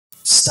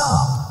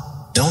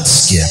Stop. Don't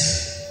skip.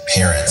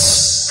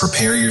 Parents,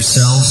 prepare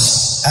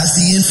yourselves, as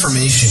the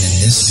information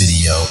in this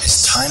video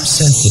is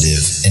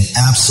time-sensitive and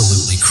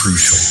absolutely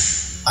crucial.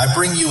 I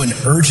bring you an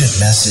urgent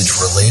message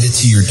related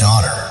to your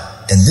daughter,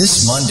 and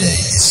this Monday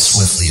is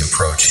swiftly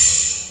approaching.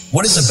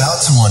 What is about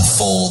to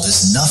unfold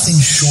is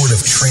nothing short of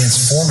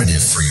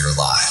transformative for your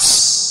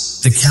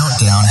lives. The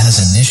countdown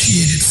has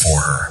initiated for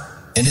her,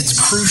 and it's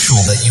crucial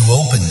that you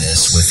open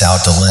this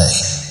without delay.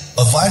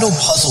 A vital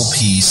puzzle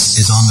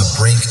piece is on the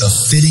brink of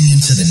fitting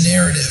into the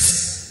narrative,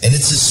 and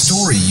it's a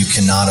story you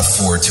cannot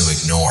afford to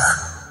ignore.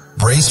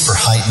 Brace for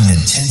heightened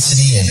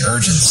intensity and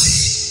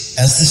urgency,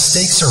 as the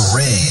stakes are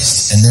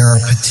raised and there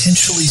are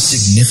potentially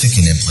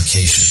significant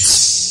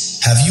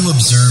implications. Have you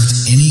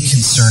observed any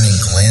concerning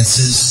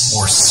glances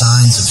or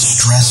signs of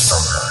stress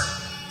from her,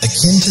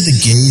 akin to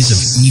the gaze of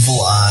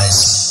evil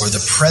eyes or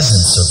the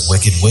presence of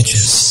wicked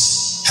witches?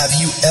 Have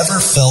you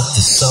ever felt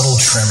the subtle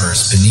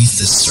tremors beneath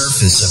the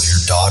surface of your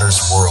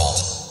daughter's world,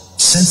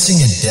 sensing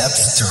a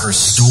depth to her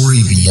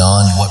story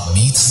beyond what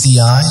meets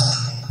the eye?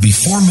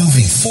 Before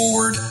moving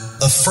forward,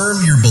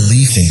 affirm your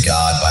belief in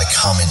God by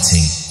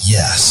commenting,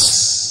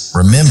 yes.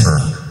 Remember,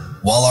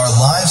 while our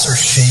lives are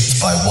shaped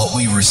by what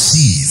we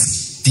receive,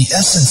 the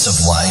essence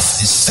of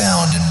life is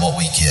found in what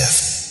we give.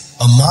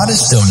 A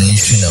modest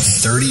donation of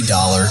 $30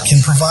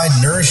 can provide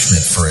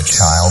nourishment for a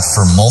child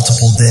for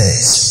multiple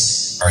days.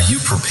 Are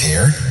you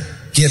prepared?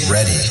 Get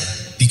ready,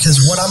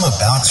 because what I'm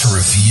about to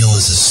reveal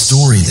is a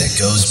story that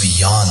goes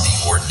beyond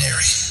the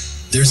ordinary.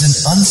 There's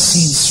an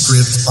unseen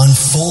script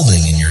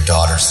unfolding in your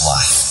daughter's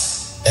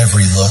life.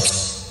 Every look,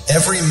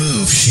 every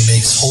move she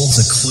makes holds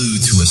a clue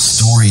to a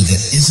story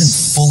that isn't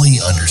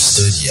fully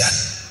understood yet.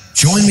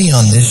 Join me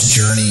on this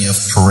journey of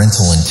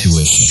parental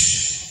intuition.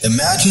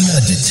 Imagine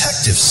a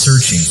detective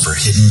searching for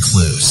hidden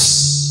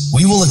clues.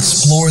 We will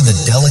explore the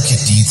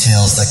delicate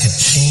details that could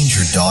change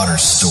your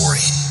daughter's story.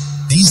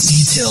 These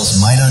details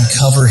might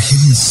uncover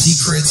hidden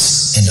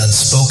secrets and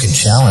unspoken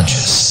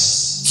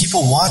challenges. Keep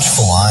a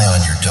watchful eye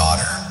on your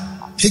daughter.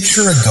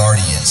 Picture a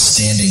guardian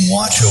standing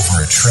watch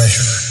over a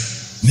treasure.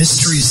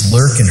 Mysteries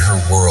lurk in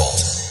her world,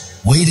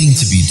 waiting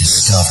to be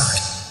discovered.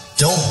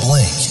 Don't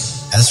blink,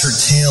 as her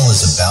tale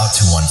is about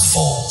to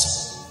unfold.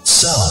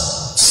 So,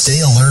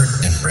 stay alert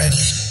and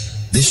ready.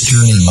 This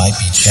journey might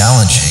be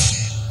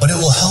challenging, but it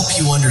will help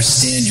you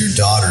understand your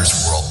daughter's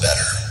world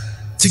better.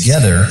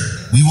 Together,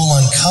 we will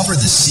uncover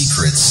the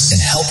secrets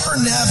and help her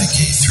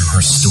navigate through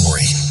her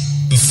story.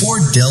 Before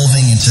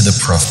delving into the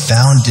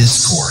profound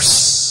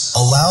discourse,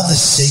 allow the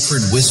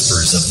sacred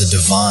whispers of the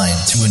divine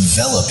to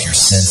envelop your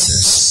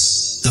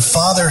senses. The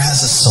Father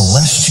has a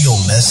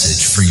celestial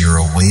message for your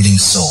awaiting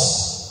soul.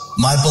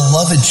 My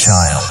beloved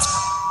child,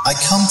 I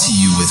come to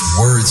you with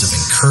words of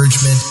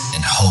encouragement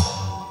and hope.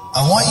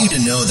 I want you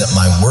to know that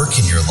my work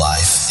in your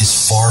life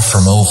is far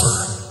from over.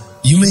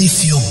 You may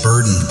feel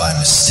burdened by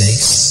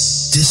mistakes,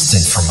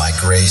 distant from my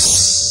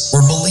grace,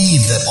 or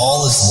believe that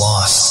all is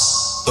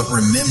lost. But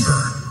remember,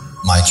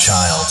 my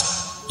child,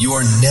 you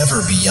are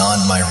never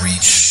beyond my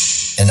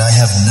reach, and I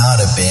have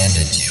not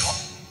abandoned you.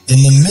 In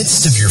the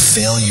midst of your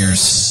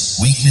failures,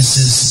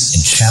 weaknesses,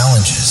 and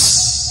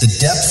challenges, the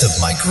depth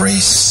of my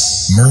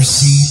grace,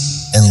 mercy,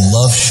 and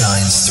love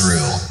shines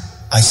through.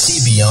 I see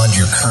beyond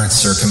your current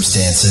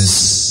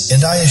circumstances,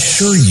 and I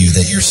assure you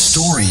that your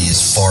story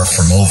is far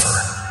from over.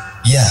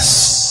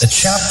 Yes, a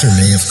chapter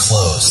may have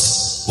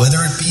closed, whether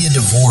it be a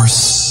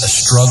divorce, a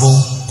struggle,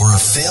 or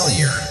a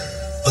failure,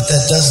 but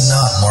that does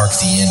not mark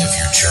the end of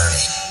your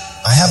journey.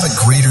 I have a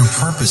greater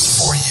purpose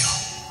for you,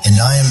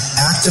 and I am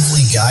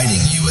actively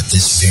guiding you at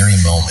this very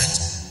moment.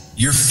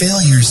 Your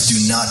failures do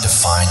not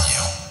define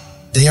you.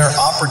 They are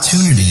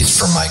opportunities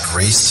for my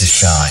grace to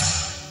shine.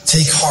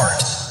 Take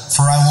heart,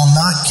 for I will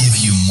not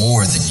give you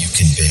more than you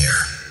can bear.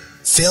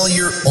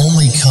 Failure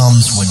only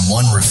comes when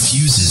one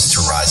refuses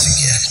to rise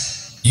again.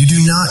 You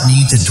do not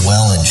need to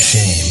dwell in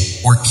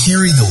shame or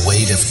carry the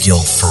weight of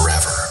guilt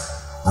forever.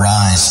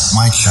 Rise,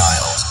 my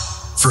child,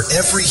 for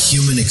every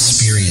human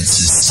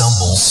experiences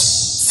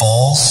stumbles,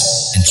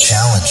 falls, and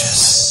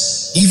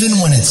challenges.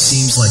 Even when it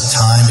seems like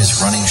time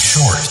is running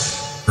short,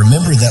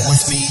 remember that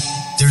with me,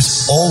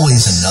 there's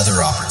always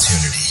another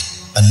opportunity,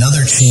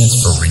 another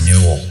chance for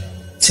renewal.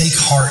 Take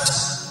heart,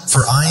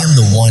 for I am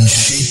the one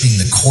shaping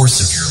the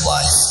course of your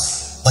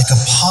life, like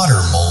a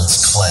potter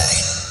molds clay.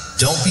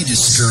 Don't be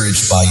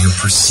discouraged by your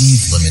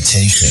perceived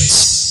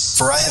limitations,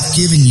 for I have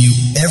given you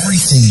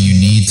everything you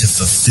need to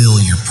fulfill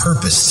your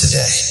purpose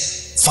today.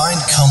 Find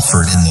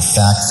comfort in the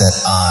fact that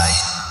I,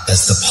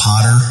 as the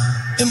potter,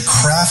 am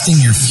crafting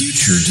your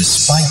future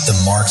despite the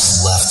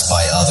marks left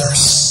by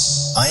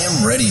others. I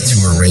am ready to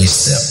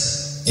erase them,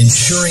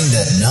 ensuring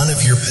that none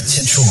of your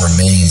potential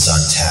remains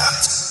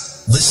untapped.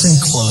 Listen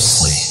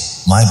closely,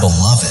 my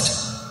beloved,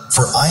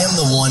 for I am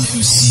the one who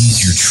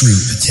sees your true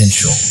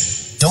potential.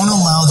 Don't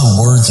allow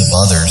the words of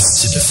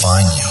others to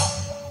define you.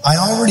 I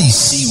already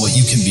see what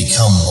you can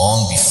become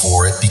long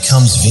before it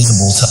becomes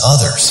visible to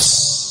others.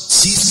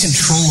 Seize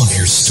control of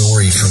your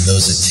story from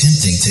those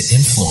attempting to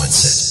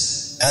influence it.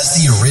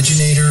 As the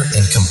originator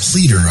and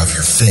completer of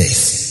your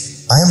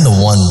faith, I am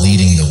the one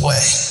leading the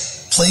way.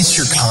 Place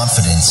your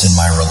confidence in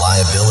my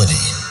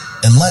reliability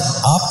and let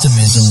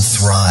optimism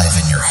thrive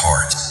in your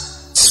heart.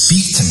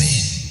 Speak to me,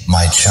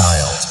 my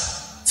child,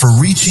 for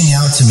reaching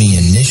out to me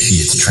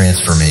initiates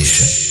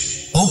transformation.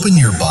 Open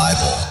your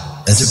Bible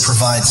as it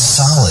provides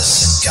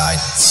solace and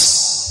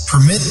guidance.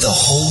 Permit the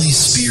Holy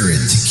Spirit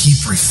to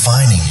keep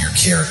refining your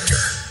character.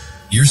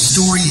 Your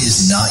story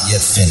is not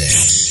yet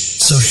finished,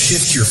 so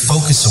shift your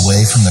focus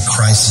away from the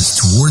crisis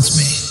towards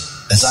me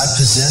as I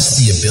possess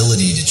the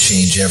ability to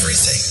change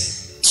everything.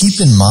 Keep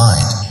in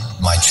mind,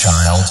 my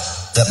child,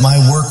 that my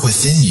work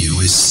within you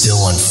is still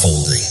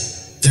unfolding.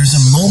 There's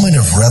a moment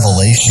of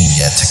revelation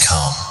yet to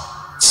come.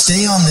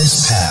 Stay on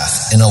this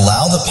path and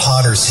allow the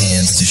potter's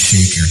hands to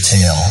shape your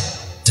tale,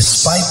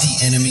 despite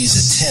the enemy's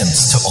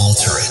attempts to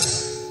alter it.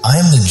 I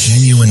am the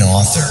genuine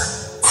author,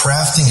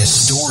 crafting a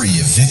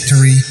story of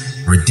victory,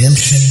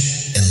 redemption,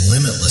 and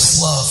limitless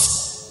love.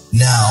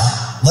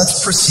 Now,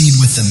 let's proceed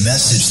with the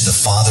message the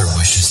Father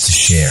wishes to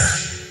share.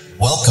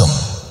 Welcome,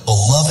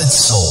 beloved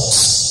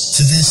souls,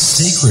 to this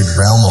sacred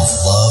realm of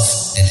love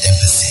and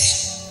empathy.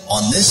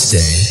 On this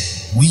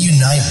day, we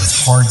unite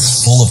with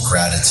hearts full of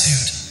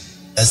gratitude,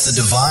 as the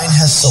Divine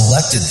has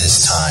selected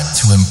this time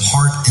to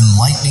impart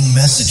enlightening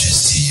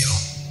messages to you,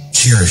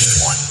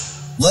 cherished one.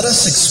 Let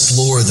us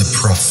explore the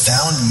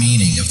profound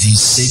meaning of these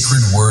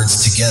sacred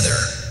words together,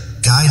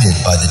 guided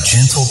by the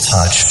gentle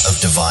touch of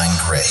divine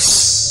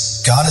grace.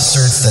 God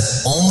asserts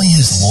that only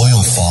His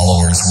loyal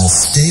followers will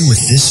stay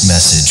with this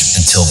message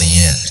until the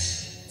end.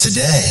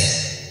 Today,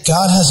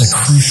 God has a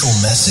crucial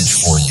message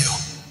for you,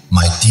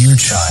 my dear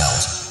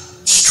child,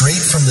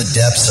 straight from the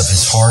depths of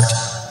His heart,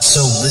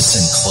 so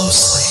listen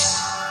closely.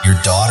 Your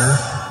daughter,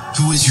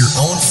 who is your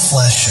own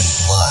flesh and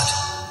blood,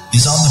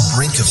 is on the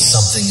brink of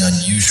something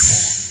unusual.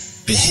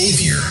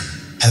 Behavior.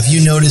 Have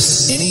you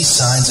noticed any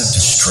signs of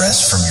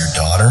distress from your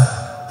daughter,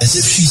 as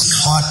if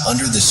she's caught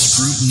under the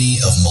scrutiny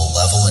of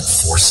malevolent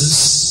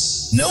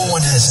forces? No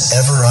one has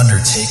ever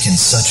undertaken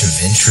such a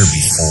venture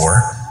before.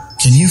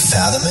 Can you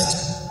fathom it?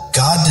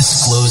 God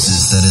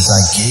discloses that as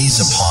I gaze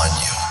upon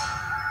you,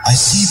 I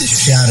see the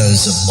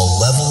shadows of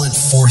malevolent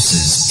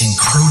forces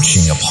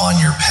encroaching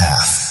upon your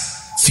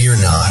path.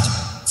 Fear not,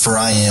 for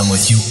I am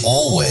with you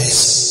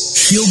always,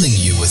 shielding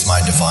you with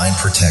my divine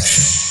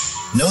protection.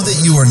 Know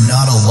that you are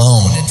not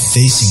alone in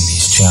facing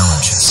these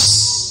challenges.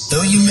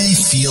 Though you may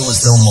feel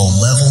as though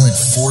malevolent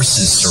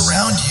forces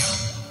surround you,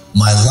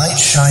 my light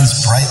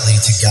shines brightly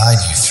to guide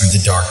you through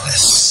the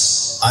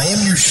darkness. I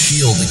am your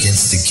shield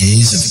against the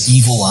gaze of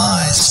evil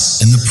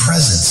eyes and the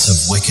presence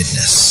of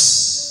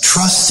wickedness.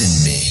 Trust in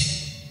me,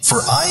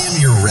 for I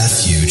am your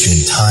refuge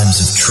in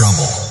times of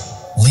trouble.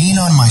 Lean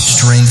on my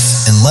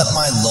strength and let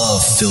my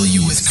love fill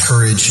you with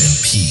courage and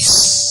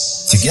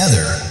peace.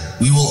 Together,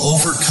 we will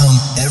overcome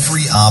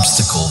every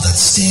obstacle that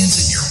stands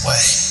in your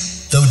way.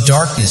 Though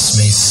darkness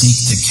may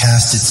seek to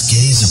cast its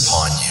gaze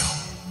upon you,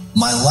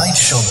 my light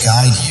shall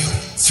guide you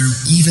through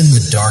even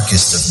the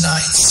darkest of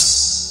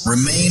nights.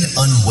 Remain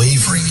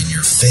unwavering in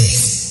your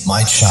faith,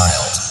 my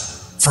child,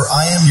 for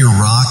I am your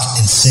rock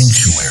and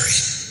sanctuary.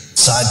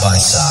 Side by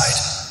side,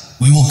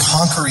 we will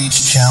conquer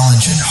each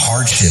challenge and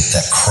hardship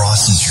that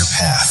crosses your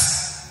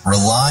path.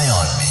 Rely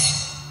on me,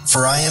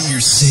 for I am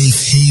your safe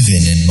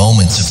haven in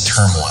moments of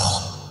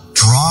turmoil.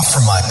 Draw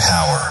from my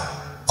power,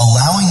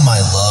 allowing my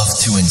love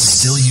to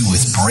instill you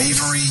with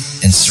bravery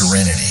and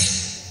serenity.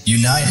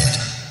 United,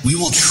 we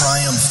will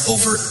triumph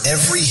over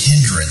every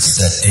hindrance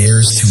that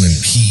dares to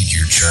impede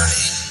your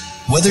journey.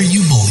 Whether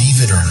you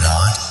believe it or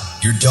not,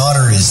 your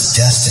daughter is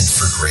destined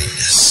for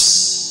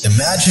greatness.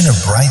 Imagine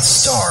a bright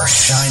star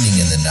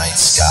shining in the night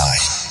sky.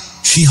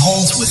 She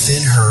holds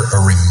within her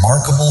a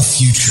remarkable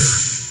future,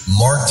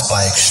 marked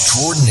by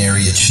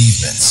extraordinary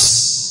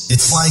achievements.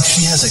 It's like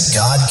she has a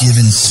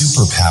God-given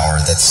superpower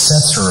that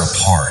sets her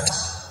apart.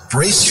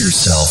 Brace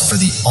yourself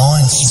for the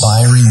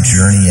awe-inspiring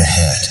journey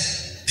ahead.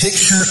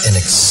 Picture an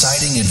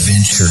exciting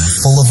adventure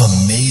full of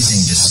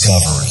amazing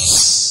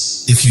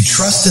discoveries. If you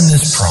trust in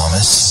this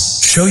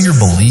promise, show your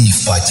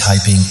belief by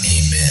typing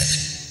Amen.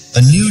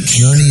 A new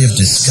journey of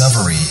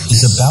discovery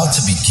is about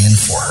to begin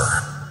for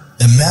her.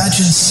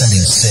 Imagine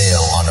setting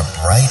sail on a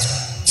bright,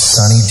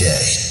 sunny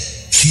day.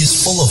 She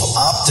is full of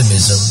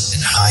optimism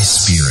and high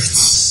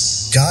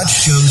spirits. God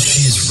shows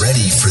she is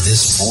ready for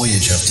this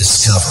voyage of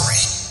discovery.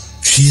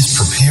 She is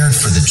prepared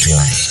for the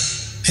journey.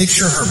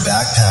 Picture her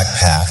backpack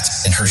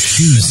packed and her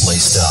shoes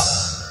laced up.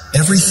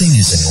 Everything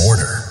is in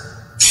order.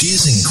 She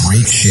is in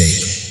great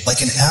shape,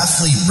 like an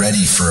athlete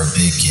ready for a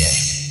big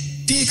game.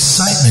 The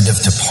excitement of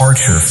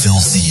departure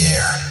fills the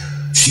air.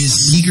 She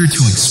is eager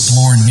to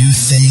explore new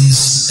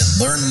things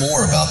and learn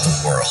more about the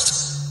world.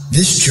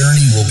 This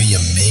journey will be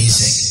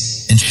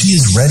amazing, and she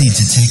is ready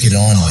to take it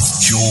on with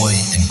joy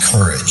and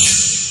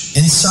courage.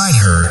 Inside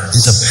her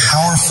is a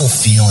powerful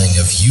feeling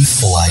of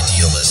youthful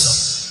idealism.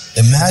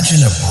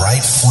 Imagine a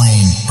bright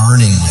flame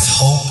burning with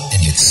hope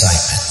and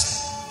excitement.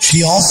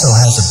 She also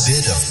has a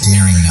bit of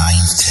daring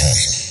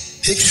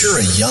naivete. Picture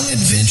a young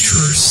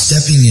adventurer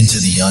stepping into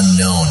the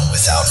unknown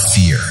without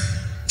fear.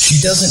 She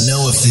doesn't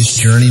know if this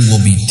journey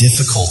will be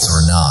difficult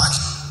or not,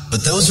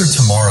 but those are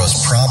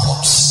tomorrow's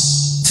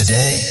problems.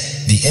 Today,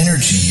 the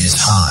energy is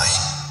high.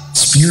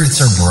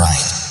 Spirits are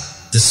bright.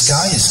 The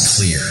sky is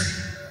clear.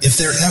 If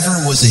there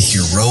ever was a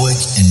heroic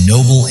and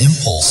noble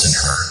impulse in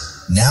her,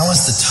 now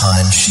is the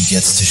time she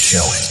gets to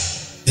show it.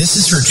 This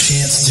is her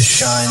chance to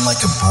shine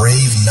like a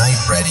brave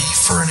knight ready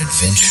for an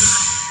adventure.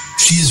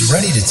 She is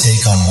ready to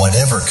take on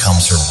whatever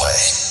comes her way.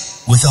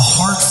 With a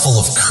heart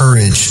full of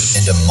courage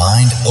and a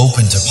mind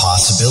open to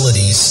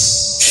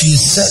possibilities, she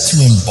is set to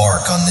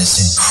embark on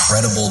this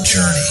incredible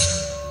journey.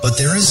 But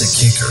there is a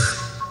kicker.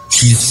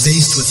 She is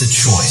faced with a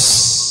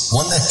choice,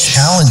 one that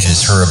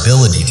challenges her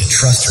ability to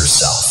trust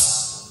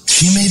herself.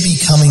 She may be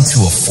coming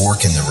to a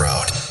fork in the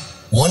road.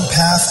 One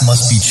path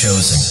must be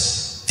chosen,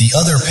 the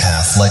other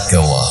path let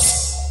go of.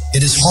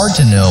 It is hard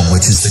to know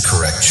which is the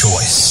correct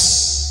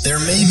choice.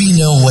 There may be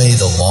no way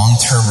the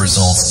long-term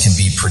results can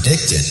be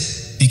predicted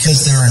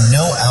because there are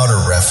no outer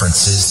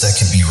references that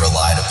can be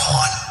relied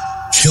upon.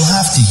 She'll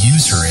have to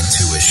use her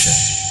intuition.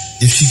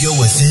 If she go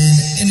within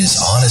and is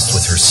honest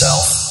with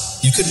herself,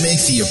 you could make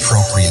the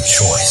appropriate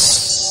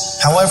choice.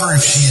 However,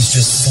 if she is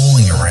just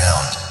fooling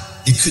around,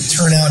 it could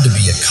turn out to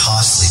be a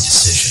costly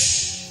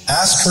decision.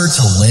 Ask her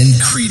to lend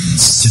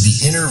credence to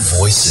the inner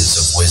voices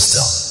of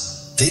wisdom.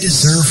 They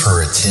deserve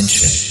her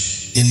attention.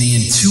 In the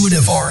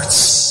intuitive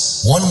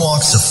arts, one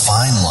walks a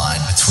fine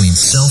line between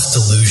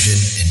self-delusion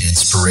and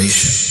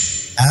inspiration.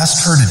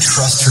 Ask her to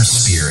trust her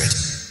spirit,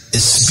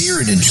 as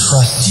spirit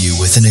entrusts you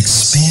with an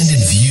expanded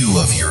view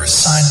of your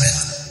assignment.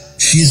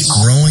 She is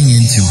growing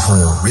into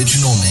her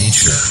original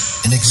nature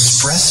and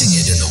expressing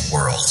it in the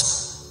world.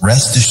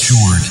 Rest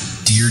assured,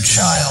 dear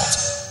child,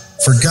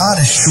 for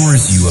God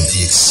assures you of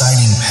the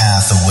exciting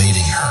path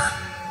awaiting her.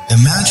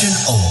 Imagine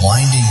a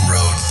winding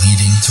road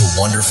leading to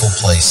wonderful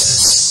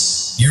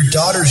places. Your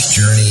daughter's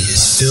journey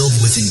is filled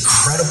with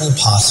incredible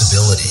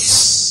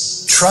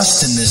possibilities.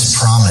 Trust in this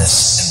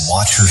promise and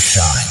watch her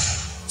shine.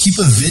 Keep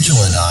a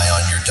vigilant eye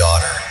on your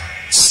daughter,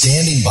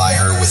 standing by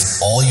her with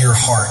all your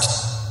heart,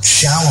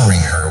 showering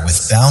her with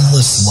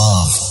boundless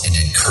love and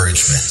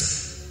encouragement.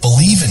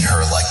 Believe in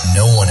her like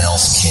no one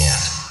else can.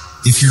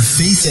 If your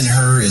faith in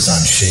her is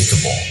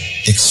unshakable,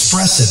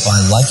 express it by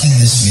liking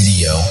this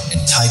video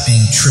and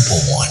typing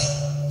 111.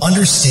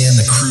 Understand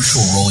the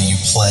crucial role you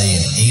play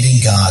in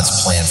aiding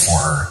God's plan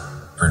for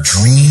her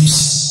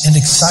dreams, and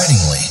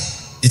excitingly,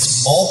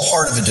 it's all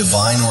part of a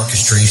divine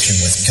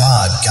orchestration with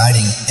God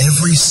guiding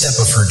every step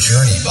of her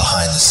journey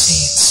behind the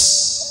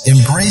scenes.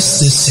 Embrace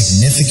this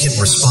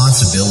significant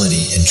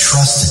responsibility and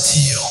trust it to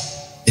you.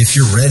 If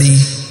you're ready,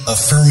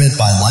 affirm it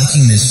by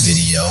liking this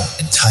video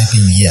and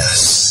typing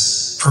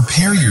yes.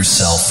 Prepare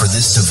yourself for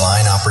this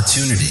divine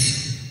opportunity,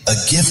 a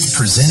gift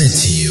presented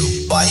to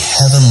you by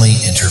heavenly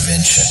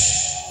intervention.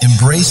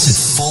 Embrace it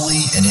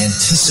fully and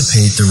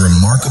anticipate the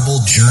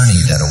remarkable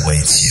journey that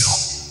awaits you.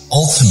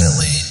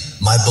 Ultimately,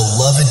 my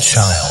beloved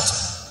child,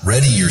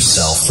 ready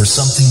yourself for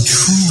something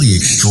truly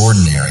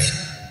extraordinary,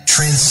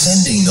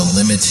 transcending the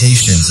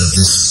limitations of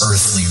this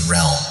earthly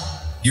realm.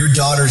 Your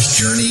daughter's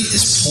journey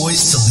is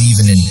poised to leave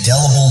an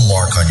indelible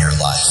mark on your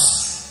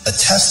life, a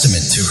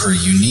testament to her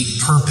unique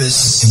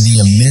purpose and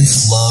the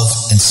immense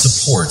love and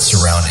support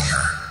surrounding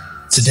her.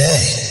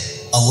 Today,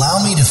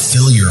 allow me to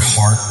fill your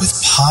heart with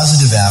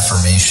positive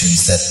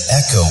affirmations that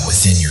echo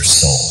within your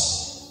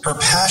soul. Her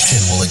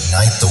passion will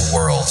ignite the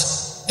world,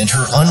 and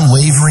her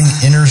unwavering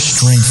inner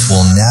strength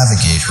will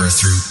navigate her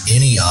through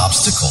any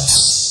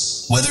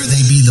obstacles, whether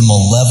they be the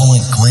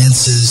malevolent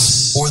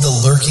glances or the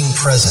lurking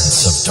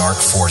presence of dark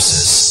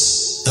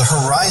forces. The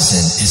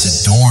horizon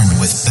is adorned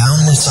with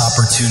boundless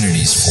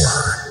opportunities for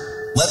her.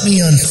 Let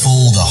me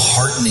unfold a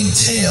heartening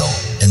tale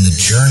and the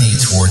journey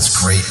towards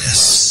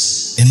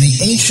greatness. In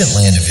the ancient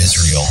land of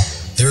Israel,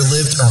 there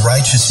lived a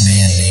righteous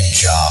man named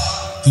Job,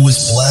 who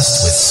was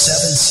blessed with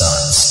 7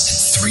 sons and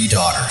 3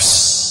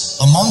 daughters.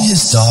 Among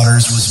his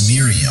daughters was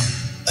Miriam,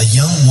 a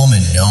young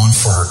woman known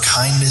for her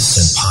kindness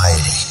and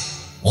piety.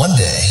 One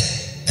day,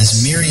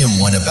 as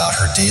Miriam went about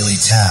her daily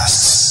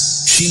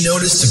tasks, she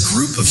noticed a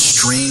group of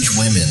strange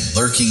women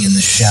lurking in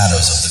the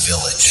shadows of the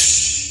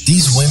village.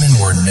 These women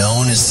were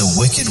known as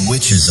the wicked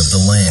witches of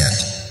the land,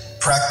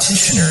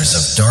 practitioners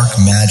of dark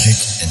magic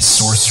and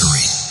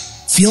sorcery.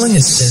 Feeling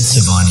a sense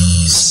of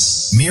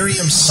unease,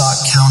 Miriam sought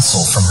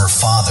counsel from her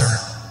father,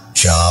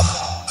 Job,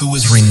 who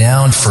was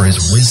renowned for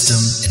his wisdom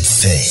and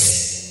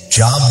faith.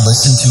 Job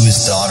listened to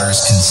his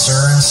daughter's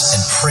concerns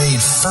and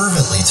prayed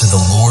fervently to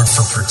the Lord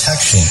for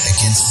protection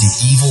against the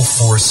evil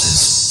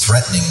forces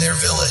threatening their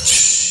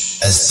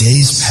village. As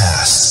days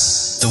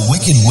passed, the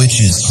wicked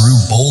witches grew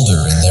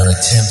bolder in their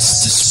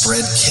attempts to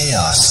spread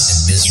chaos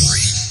and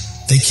misery.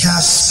 They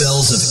cast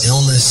spells of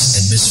illness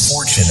and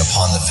misfortune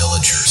upon the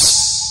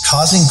villagers,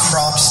 causing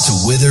crops to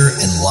wither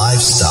and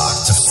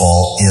livestock to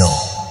fall ill.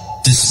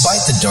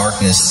 Despite the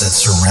darkness that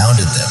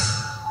surrounded them,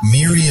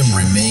 Miriam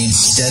remained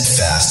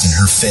steadfast in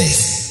her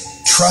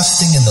faith,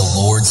 trusting in the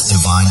Lord's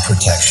divine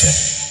protection.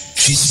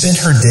 She spent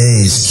her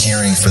days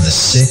caring for the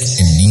sick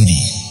and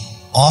needy,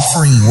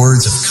 offering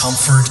words of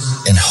comfort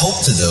and hope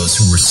to those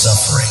who were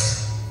suffering.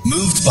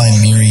 Moved by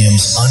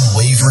Miriam's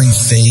unwavering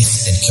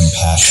faith and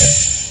compassion,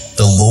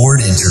 the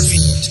Lord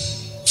intervened,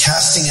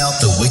 casting out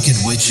the wicked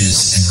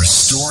witches and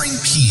restoring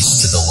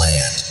peace to the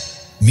land.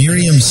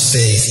 Miriam's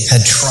faith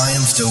had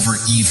triumphed over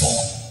evil,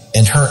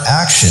 and her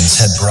actions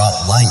had brought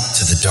light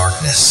to the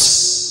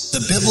darkness.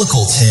 The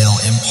biblical tale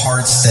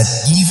imparts that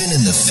even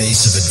in the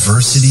face of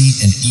adversity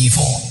and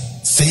evil,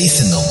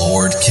 faith in the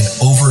Lord can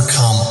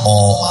overcome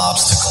all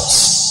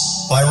obstacles.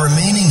 By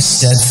remaining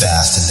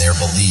steadfast in their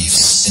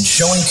beliefs and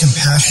showing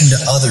compassion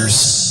to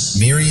others,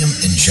 Miriam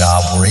and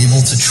Job were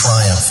able to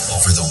triumph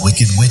over the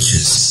wicked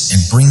witches and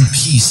bring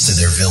peace to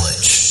their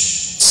village.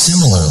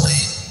 Similarly,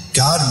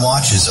 God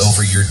watches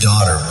over your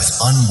daughter with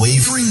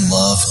unwavering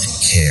love and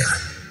care.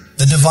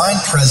 The divine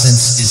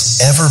presence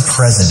is ever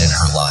present in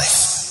her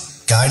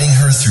life, guiding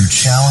her through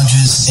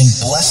challenges and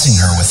blessing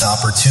her with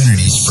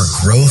opportunities for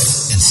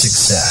growth and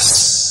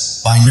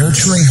success. By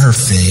nurturing her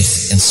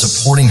faith and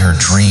supporting her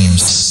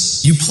dreams,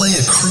 you play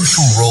a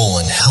crucial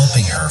role in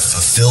helping her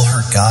fulfill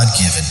her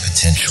God-given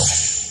potential.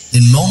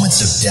 In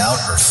moments of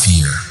doubt or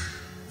fear,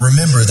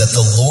 remember that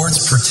the Lord's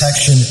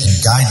protection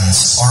and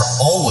guidance are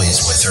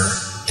always with her,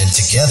 and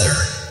together,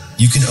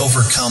 you can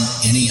overcome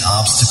any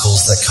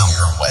obstacles that come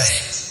your way.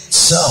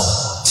 So,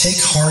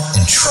 take heart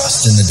and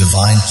trust in the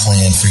divine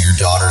plan for your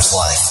daughter's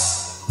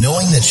life,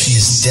 knowing that she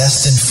is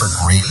destined for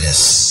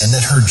greatness and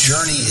that her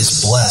journey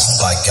is blessed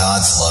by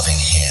God's loving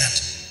hand.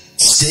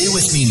 Stay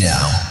with me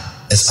now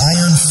as I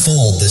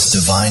unfold this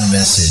divine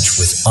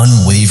message with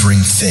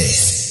unwavering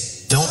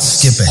faith. Don't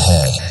skip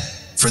ahead,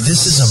 for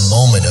this is a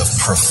moment of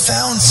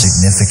profound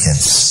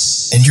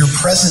significance, and your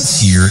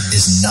presence here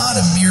is not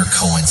a mere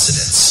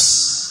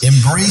coincidence.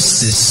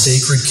 Embrace this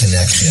sacred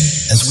connection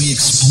as we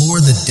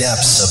explore the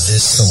depths of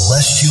this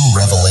celestial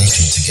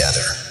revelation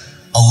together.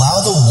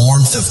 Allow the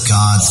warmth of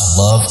God's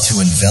love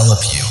to envelop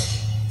you,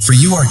 for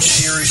you are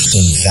cherished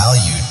and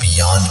valued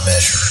beyond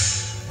measure.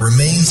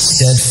 Remain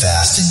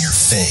steadfast in your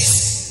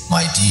faith,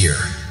 my dear,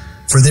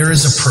 for there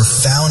is a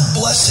profound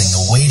blessing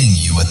awaiting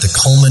you at the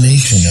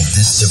culmination of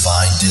this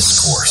divine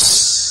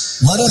discourse.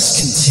 Let us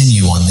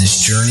continue on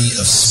this journey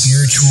of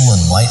spiritual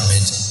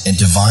enlightenment and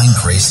divine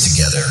grace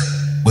together,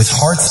 with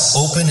hearts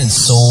open and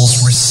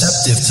souls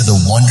receptive to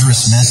the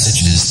wondrous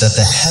messages that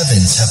the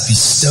heavens have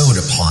bestowed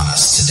upon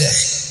us today.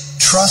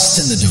 Trust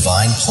in the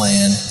divine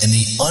plan and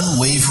the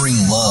unwavering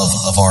love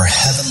of our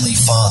Heavenly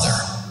Father,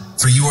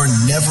 for you are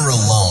never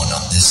alone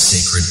on this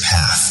sacred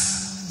path.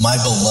 My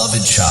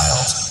beloved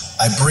child,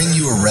 I bring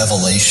you a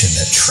revelation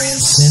that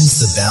transcends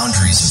the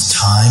boundaries of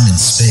time and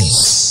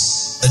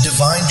space, a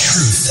divine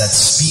truth that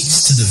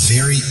speaks to the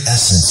very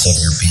essence of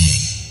your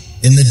being.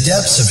 In the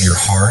depths of your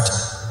heart,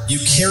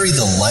 you carry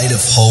the light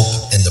of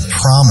hope and the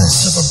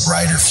promise of a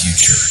brighter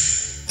future.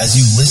 As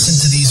you listen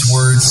to these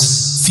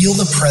words, feel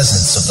the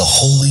presence of the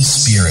Holy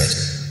Spirit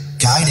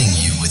guiding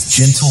you with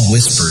gentle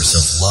whispers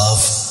of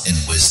love and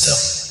wisdom.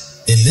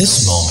 In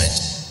this moment,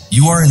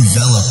 you are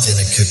enveloped in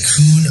a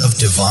cocoon of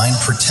divine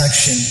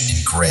protection and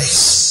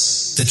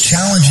grace. The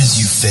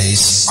challenges you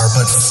face are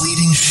but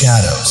fleeting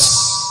shadows,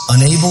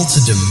 unable to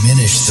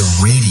diminish the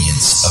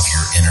radiance of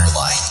your inner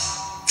light.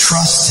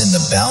 Trust in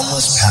the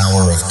boundless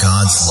power of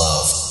God's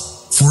love,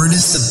 for it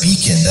is the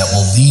beacon that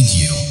will lead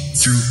you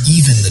through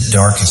even the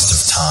darkest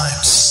of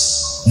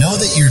times. Know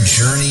that your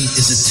journey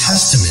is a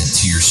testament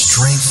to your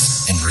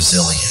strength and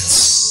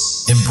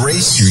resilience.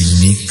 Embrace your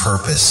unique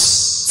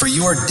purpose, for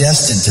you are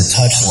destined to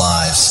touch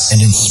lives and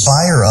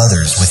inspire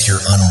others with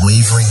your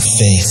unwavering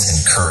faith and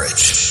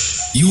courage.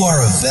 You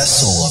are a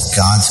vessel of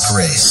God's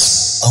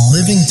grace, a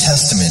living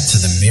testament to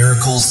the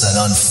miracles that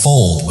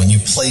unfold when you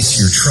place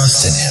your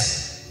trust in Him.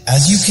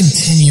 As you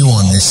continue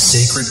on this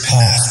sacred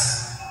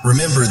path,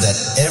 remember that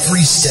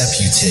every step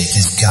you take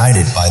is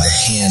guided by the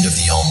hand of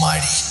the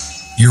Almighty.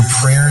 Your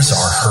prayers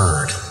are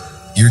heard,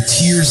 your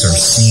tears are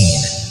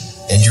seen,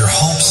 and your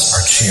hopes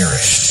are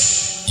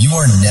cherished. You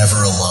are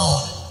never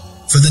alone,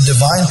 for the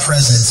divine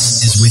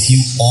presence is with you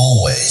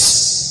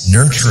always,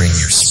 nurturing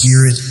your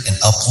spirit and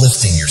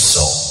uplifting your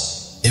soul.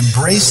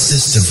 Embrace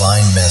this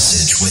divine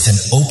message with an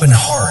open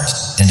heart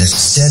and a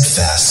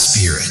steadfast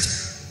spirit.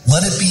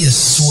 Let it be a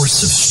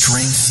source of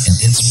strength and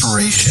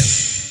inspiration,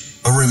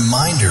 a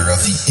reminder of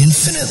the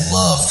infinite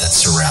love that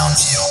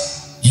surrounds you.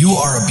 You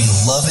are a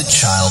beloved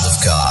child of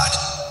God,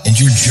 and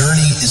your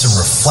journey is a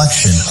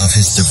reflection of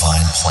His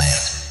divine plan.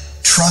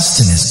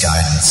 Trust in His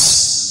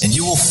guidance, and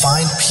you will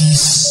find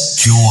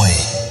peace, joy,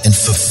 and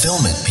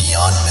fulfillment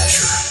beyond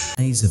measure.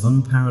 Days of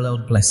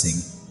unparalleled blessing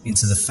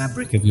into the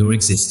fabric of your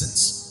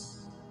existence.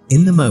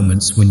 In the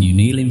moments when you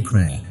kneel in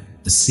prayer,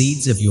 the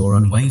seeds of your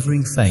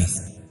unwavering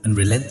faith and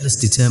relentless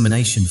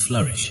determination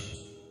flourish,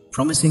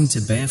 promising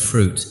to bear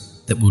fruit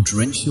that will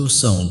drench your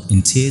soul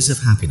in tears of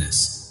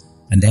happiness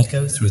and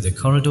echo through the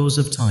corridors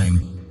of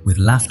time with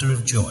laughter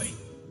of joy.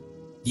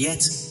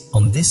 Yet,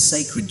 on this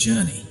sacred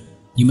journey,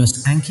 you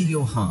must anchor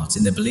your heart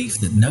in the belief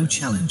that no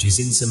challenge is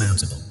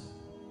insurmountable.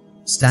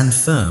 Stand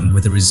firm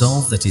with a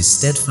resolve that is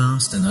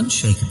steadfast and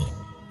unshakable,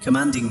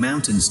 commanding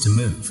mountains to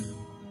move,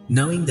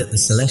 knowing that the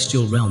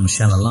celestial realm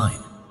shall align,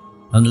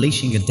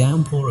 unleashing a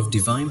downpour of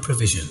divine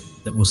provision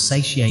that will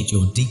satiate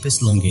your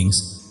deepest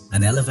longings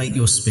and elevate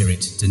your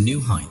spirit to new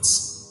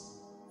heights.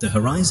 The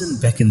horizon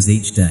beckons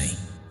each day,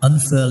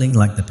 unfurling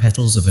like the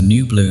petals of a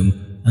new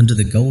bloom under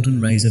the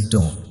golden rays of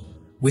dawn,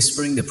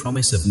 whispering the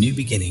promise of new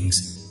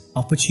beginnings,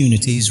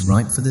 opportunities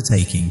ripe for the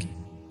taking,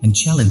 and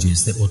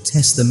challenges that will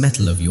test the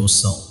mettle of your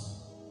soul.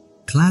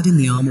 Clad in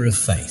the armor of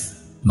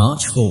faith,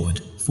 march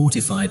forward,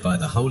 fortified by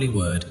the Holy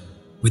Word,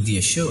 with the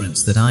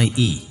assurance that I,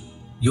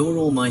 your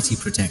Almighty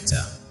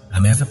Protector,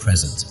 am ever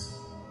present.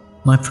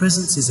 My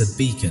presence is a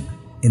beacon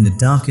in the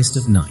darkest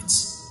of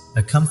nights,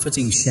 a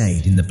comforting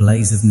shade in the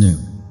blaze of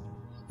noon,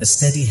 a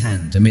steady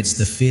hand amidst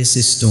the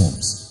fiercest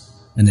storms,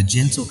 and a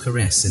gentle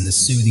caress in the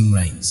soothing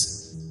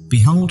rains.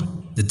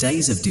 Behold, the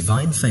days of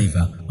divine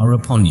favor are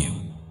upon you,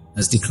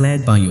 as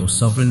declared by your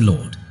sovereign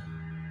Lord.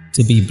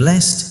 To be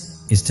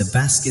blessed is to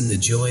bask in the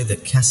joy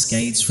that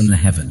cascades from the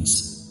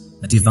heavens,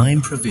 a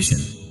divine provision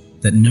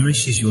that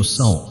nourishes your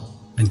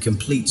soul and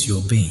completes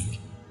your being.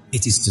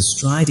 It is to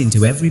stride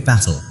into every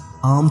battle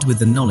armed with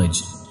the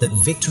knowledge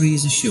that victory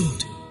is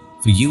assured,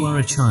 for you are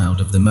a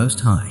child of the Most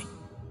High.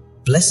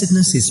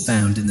 Blessedness is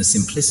found in the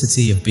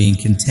simplicity of being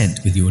content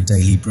with your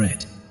daily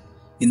bread,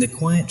 in the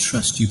quiet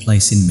trust you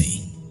place in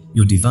me,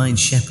 your divine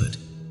shepherd,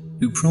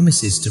 who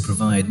promises to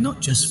provide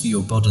not just for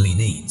your bodily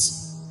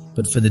needs,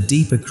 but for the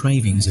deeper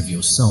cravings of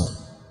your soul,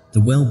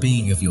 the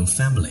well-being of your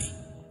family,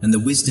 and the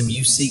wisdom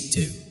you seek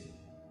to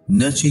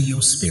nurture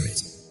your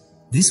spirit.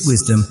 This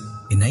wisdom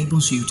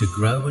enables you to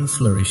grow and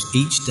flourish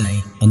each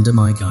day under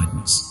my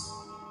guidance,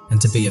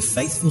 and to be a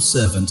faithful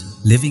servant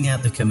living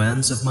out the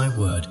commands of my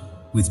word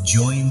with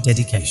joy and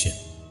dedication.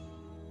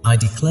 I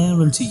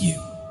declare unto you,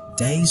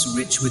 days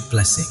rich with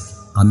blessing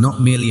are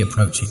not merely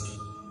approaching,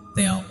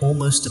 they are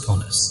almost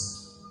upon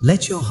us.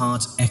 Let your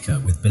heart echo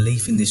with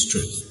belief in this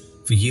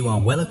truth, for you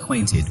are well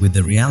acquainted with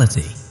the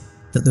reality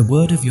that the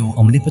word of your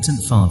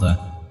omnipotent Father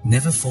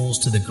never falls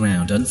to the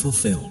ground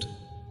unfulfilled.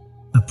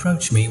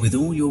 Approach me with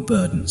all your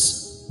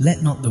burdens.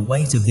 Let not the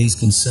weight of these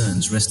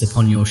concerns rest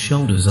upon your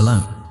shoulders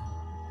alone.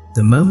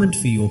 The moment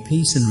for your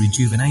peace and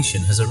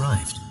rejuvenation has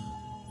arrived.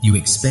 You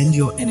expend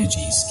your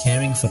energies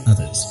caring for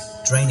others,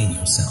 draining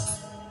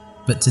yourself.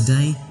 But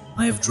today,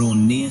 I have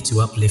drawn near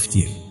to uplift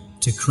you,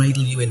 to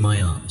cradle you in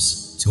my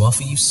arms, to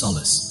offer you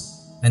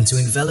solace, and to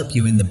envelop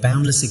you in the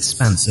boundless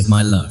expanse of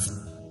my love.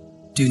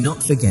 Do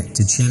not forget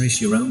to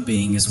cherish your own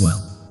being as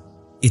well.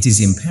 It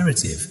is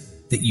imperative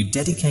that you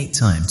dedicate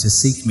time to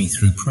seek me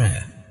through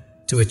prayer,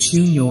 to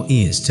attune your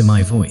ears to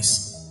my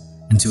voice,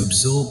 and to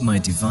absorb my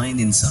divine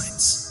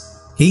insights.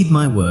 Heed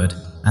my word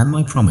and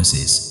my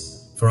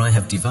promises, for I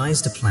have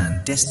devised a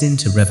plan destined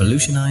to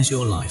revolutionize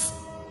your life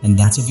and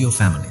that of your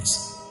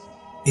families.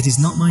 It is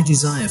not my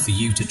desire for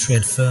you to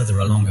tread further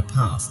along a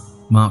path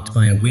marked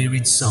by a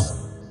wearied soul,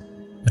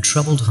 a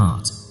troubled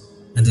heart,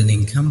 and an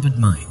encumbered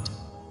mind.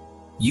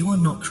 You are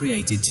not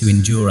created to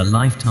endure a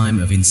lifetime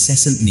of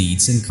incessant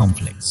needs and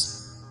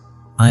conflicts.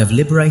 I have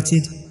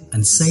liberated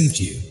and saved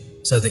you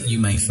so that you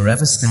may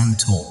forever stand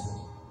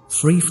tall,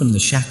 free from the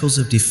shackles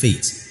of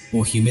defeat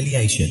or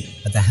humiliation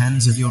at the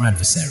hands of your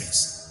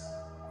adversaries.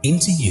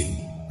 Into you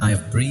I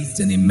have breathed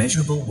an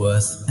immeasurable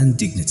worth and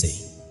dignity.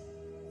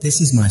 This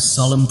is my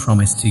solemn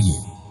promise to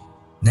you.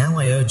 Now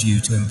I urge you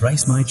to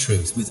embrace my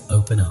truth with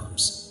open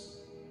arms.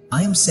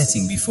 I am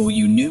setting before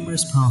you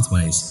numerous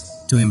pathways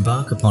to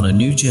embark upon a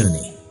new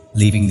journey,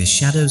 leaving the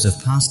shadows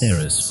of past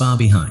errors far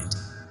behind.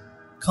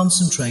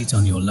 Concentrate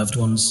on your loved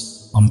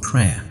ones, on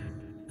prayer,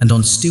 and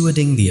on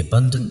stewarding the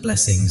abundant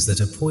blessings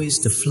that are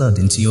poised to flood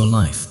into your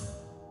life.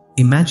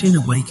 Imagine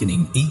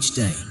awakening each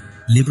day,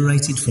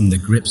 liberated from the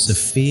grips of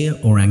fear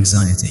or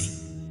anxiety,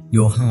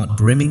 your heart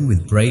brimming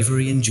with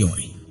bravery and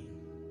joy.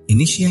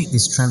 Initiate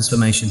this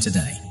transformation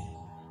today.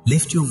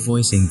 Lift your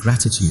voice in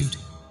gratitude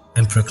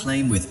and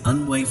proclaim with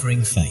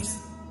unwavering faith,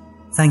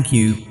 "Thank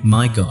you,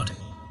 my God,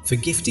 for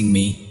gifting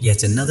me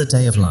yet another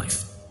day of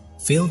life."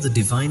 Feel the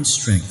divine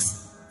strength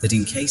that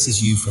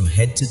encases you from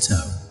head to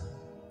toe.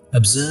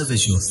 Observe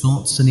as your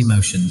thoughts and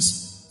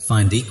emotions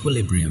find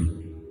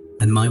equilibrium,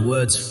 and my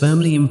words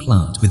firmly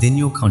implant within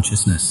your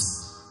consciousness.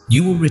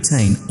 You will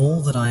retain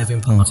all that I have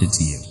imparted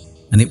to you,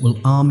 and it will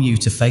arm you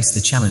to face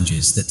the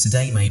challenges that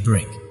today may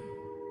bring.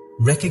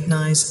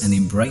 Recognize and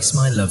embrace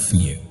my love for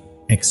you.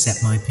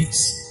 Accept my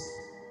peace.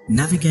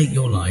 Navigate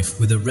your life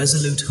with a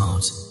resolute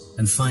heart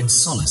and find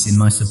solace in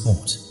my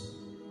support.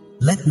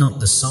 Let not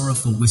the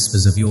sorrowful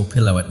whispers of your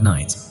pillow at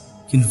night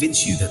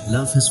convince you that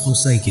love has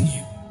forsaken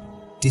you.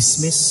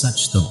 Dismiss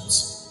such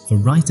thoughts, for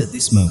right at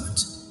this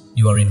moment,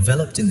 you are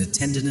enveloped in the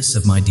tenderness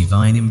of my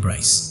divine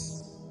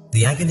embrace.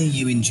 The agony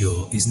you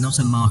endure is not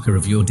a marker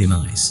of your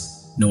demise,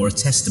 nor a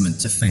testament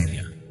to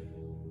failure.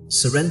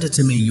 Surrender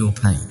to me your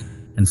pain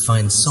and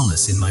find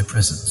solace in my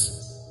presence.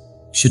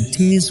 Should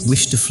tears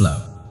wish to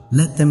flow,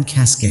 let them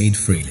cascade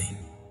freely.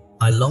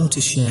 I long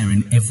to share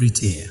in every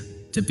tear,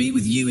 to be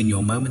with you in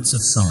your moments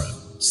of sorrow,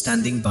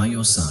 standing by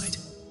your side.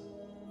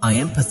 I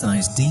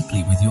empathize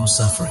deeply with your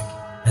suffering,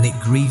 and it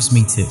grieves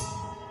me too.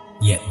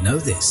 Yet know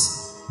this,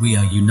 we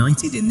are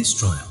united in this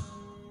trial,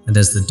 and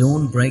as the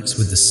dawn breaks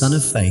with the sun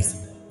of faith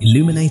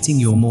illuminating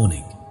your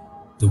morning,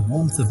 the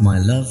warmth of my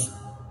love,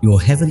 your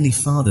Heavenly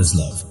Father's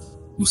love,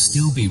 will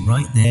still be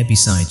right there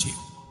beside you.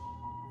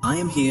 I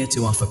am here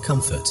to offer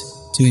comfort,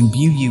 to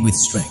imbue you with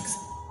strength,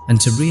 and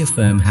to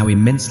reaffirm how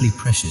immensely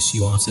precious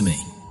you are to me.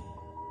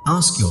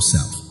 Ask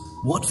yourself,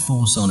 what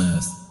force on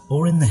earth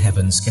or in the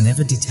heavens can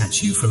ever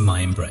detach you from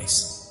my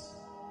embrace?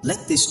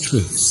 Let this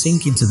truth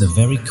sink into the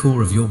very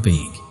core of your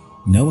being.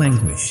 No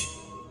anguish,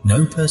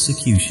 no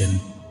persecution,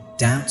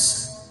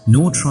 doubts,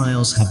 nor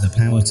trials have the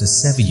power to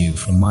sever you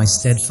from my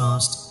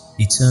steadfast,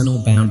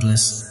 eternal,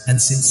 boundless,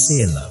 and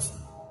sincere love.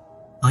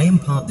 I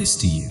impart this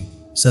to you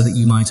so that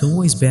you might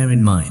always bear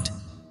in mind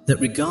that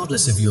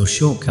regardless of your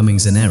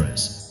shortcomings and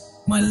errors,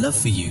 my love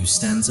for you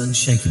stands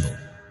unshakable.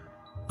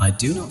 I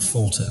do not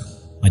falter,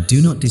 I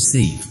do not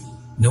deceive,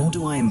 nor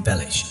do I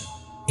embellish.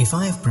 If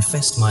I have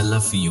professed my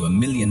love for you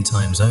 1,000,000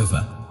 times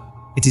over,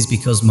 it is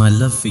because my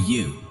love for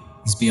you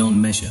is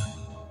beyond measure,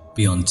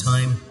 beyond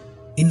time,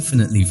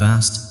 infinitely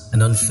vast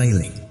and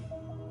unfailing.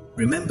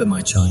 Remember,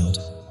 my child,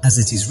 as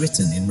it is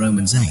written in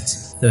Romans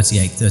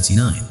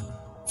 8:38-39,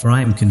 for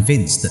I am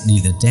convinced that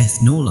neither death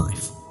nor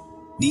life,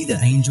 neither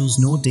angels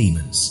nor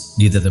demons,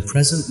 neither the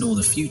present nor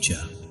the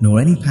future, nor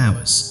any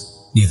powers,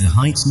 neither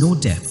height nor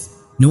depth,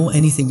 nor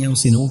anything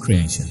else in all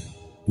creation,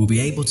 will be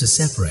able to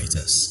separate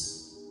us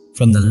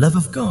from the love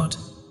of God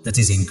that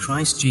is in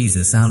Christ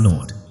Jesus our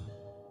Lord.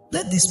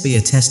 Let this be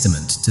a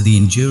testament to the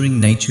enduring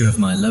nature of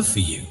my love for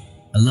you,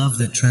 a love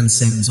that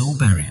transcends all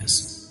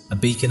barriers, a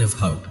beacon of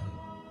hope,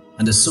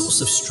 and a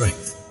source of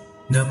strength,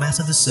 no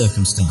matter the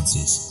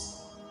circumstances.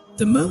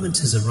 The moment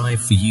has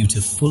arrived for you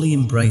to fully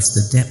embrace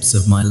the depths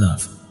of my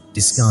love,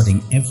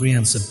 discarding every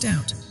ounce of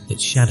doubt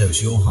that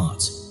shadows your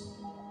heart.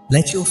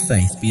 Let your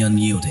faith be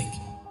unyielding,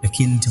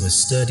 akin to a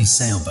sturdy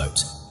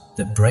sailboat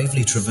that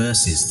bravely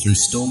traverses through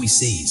stormy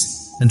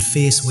seas and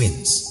fierce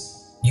winds.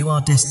 You are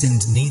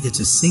destined neither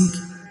to sink,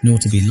 nor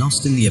to be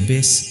lost in the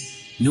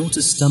abyss, nor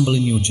to stumble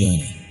in your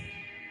journey.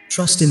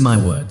 Trust in my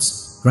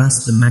words,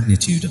 grasp the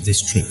magnitude of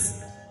this truth.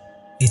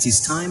 It is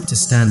time to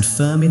stand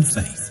firm in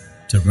faith,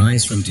 to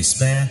rise from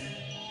despair,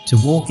 to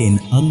walk in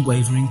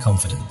unwavering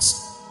confidence.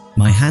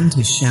 My hand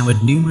has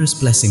showered numerous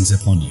blessings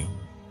upon you,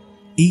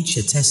 each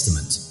a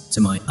testament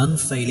to my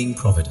unfailing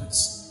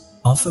providence.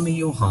 Offer me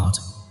your heart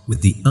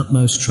with the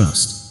utmost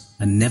trust,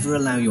 and never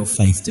allow your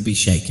faith to be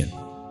shaken.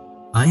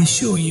 I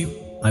assure you,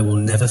 I will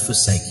never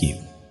forsake you.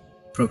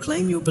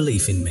 Proclaim your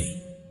belief in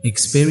me.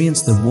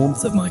 Experience the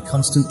warmth of my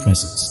constant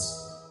presence.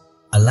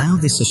 Allow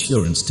this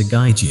assurance to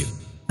guide you,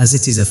 as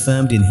it is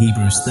affirmed in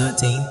Hebrews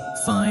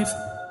 13:5,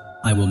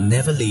 I will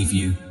never leave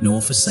you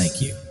nor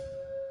forsake you.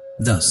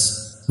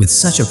 Thus, with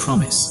such a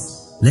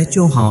promise, let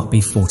your heart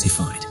be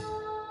fortified.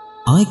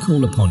 I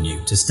call upon you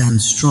to stand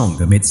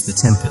strong amidst the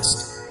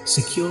tempest,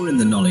 secure in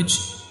the knowledge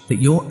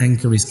that your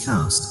anchor is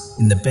cast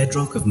in the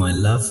bedrock of my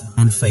love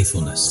and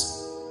faithfulness.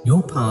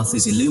 Your path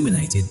is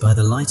illuminated by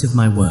the light of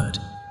my word,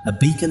 a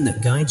beacon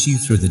that guides you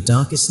through the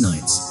darkest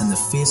nights and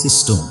the fiercest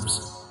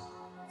storms.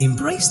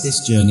 Embrace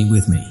this journey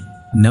with me,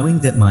 knowing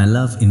that my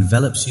love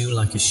envelops you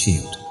like a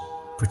shield,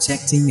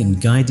 protecting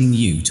and guiding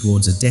you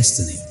towards a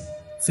destiny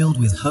filled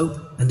with hope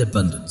and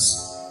abundance.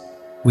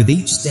 With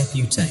each step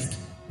you take,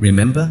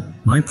 remember,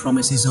 my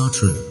promises are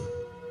true,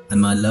 and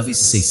my love is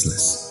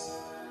ceaseless.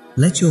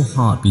 Let your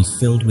heart be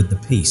filled with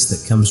the peace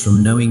that comes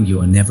from knowing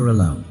you are never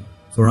alone,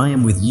 for I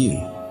am with you,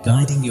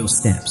 guiding your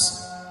steps,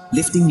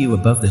 lifting you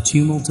above the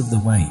tumult of the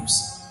waves,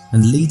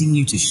 and leading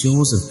you to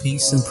shores of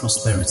peace and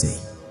prosperity.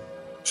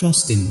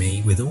 Trust in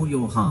me with all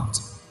your heart,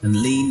 and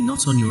lean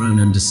not on your own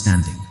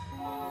understanding.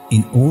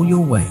 In all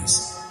your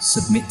ways,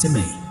 submit to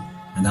me,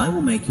 and I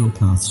will make your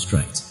path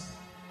straight.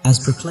 As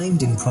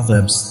proclaimed in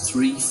Proverbs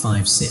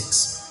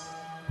 3:5-6,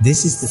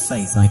 this is the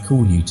faith I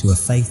call you to, a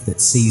faith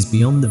that sees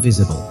beyond the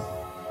visible,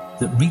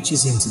 that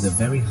reaches into the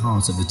very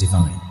heart of the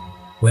divine,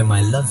 where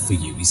my love for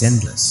you is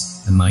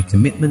endless, and my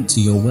commitment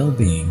to your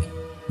well-being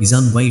is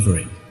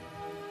unwavering.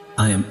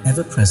 I am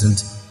ever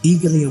present,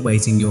 eagerly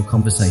awaiting your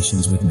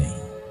conversations with me.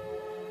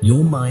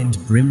 Your mind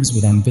brims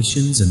with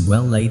ambitions and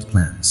well-laid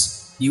plans.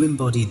 You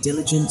embody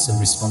diligence and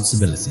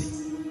responsibility.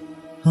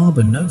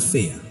 Harbor no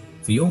fear,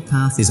 for your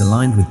path is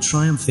aligned with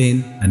triumph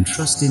in and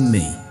trust in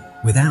me,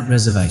 without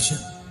reservation.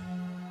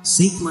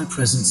 Seek my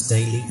presence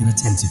daily and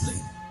attentively.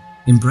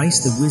 Embrace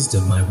the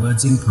wisdom my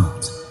words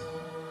impart.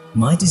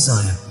 My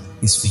desire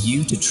is for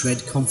you to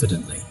tread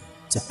confidently,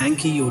 to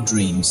anchor your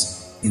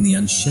dreams in the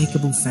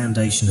unshakable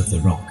foundation of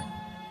the rock,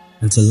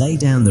 and to lay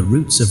down the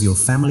roots of your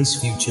family's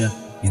future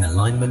in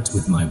alignment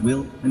with my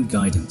will and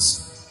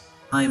guidance.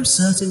 I am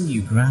certain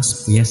you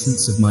grasp the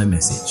essence of my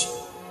message.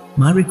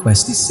 My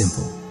request is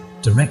simple: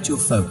 direct your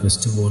focus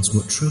towards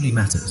what truly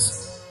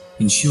matters,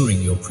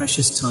 ensuring your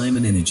precious time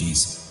and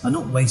energies are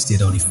not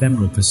wasted on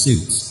ephemeral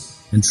pursuits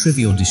and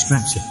trivial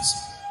distractions.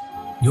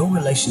 Your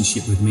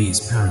relationship with me is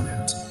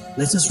paramount.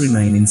 Let us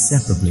remain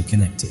inseparably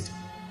connected.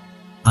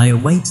 I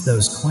await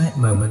those quiet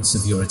moments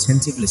of your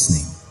attentive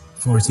listening,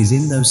 for it is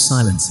in those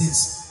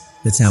silences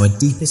that our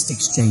deepest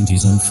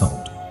exchanges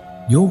unfold.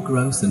 Your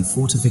growth and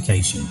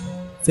fortification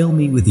fill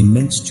me with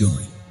immense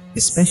joy,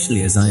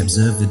 especially as I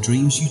observe the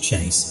dreams you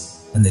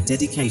chase and the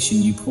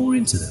dedication you pour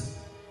into them.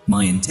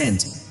 My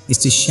intent is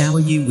to shower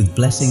you with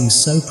blessings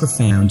so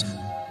profound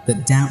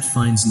that doubt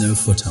finds no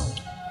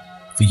foothold.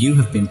 For you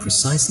have been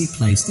precisely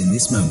placed in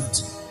this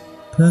moment,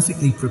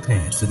 perfectly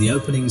prepared for the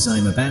openings I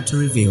am about to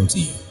reveal to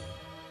you.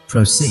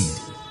 Proceed.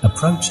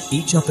 Approach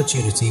each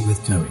opportunity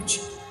with courage.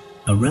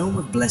 A realm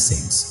of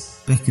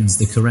blessings beckons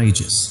the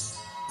courageous,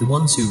 the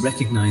ones who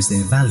recognize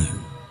their value,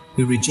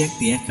 who reject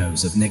the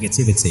echoes of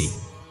negativity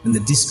and the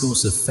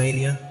discourse of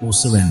failure or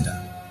surrender.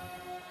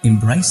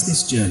 Embrace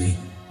this journey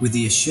with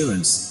the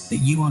assurance that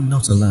you are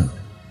not alone.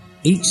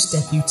 Each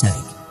step you take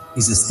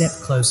is a step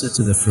closer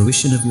to the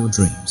fruition of your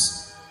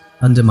dreams.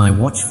 Under my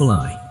watchful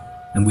eye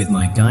and with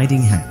my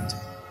guiding hand,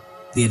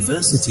 the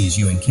adversities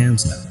you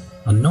encounter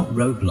are not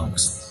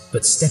roadblocks,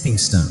 but stepping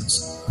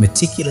stones,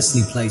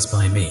 meticulously placed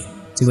by me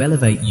to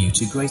elevate you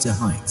to greater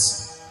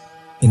heights.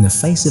 In the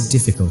face of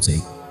difficulty,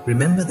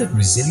 remember that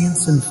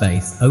resilience and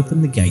faith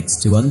open the gates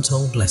to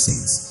untold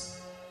blessings.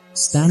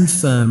 Stand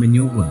firm in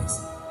your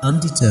worth,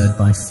 undeterred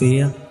by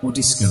fear or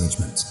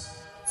discouragement,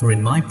 for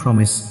in my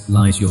promise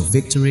lies your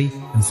victory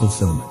and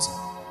fulfillment.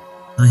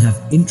 I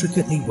have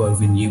intricately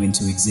woven you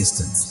into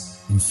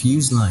existence,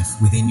 infused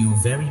life within your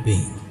very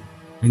being,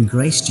 and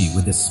graced you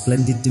with a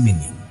splendid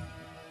dominion.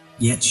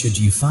 Yet should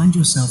you find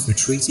yourself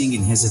retreating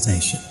in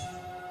hesitation,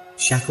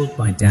 shackled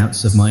by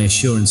doubts of my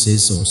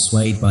assurances or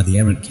swayed by the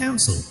errant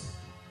counsel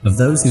of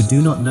those who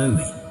do not know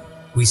me,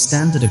 we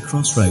stand at a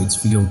crossroads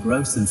for your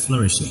growth and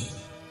flourishing.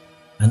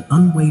 An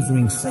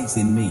unwavering faith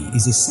in me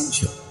is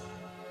essential.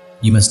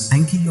 You must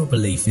anchor your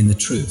belief in the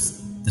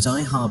truth that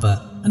I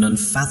harbor an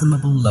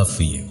unfathomable love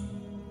for you,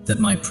 that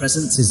my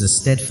presence is a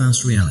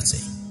steadfast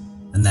reality,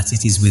 and that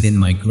it is within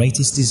my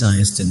greatest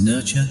desires to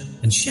nurture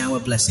and shower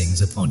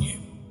blessings upon you.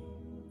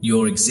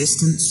 Your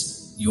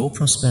existence, your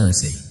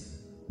prosperity,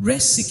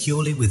 rests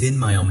securely within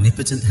my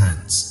omnipotent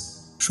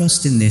hands.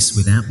 Trust in this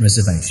without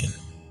reservation.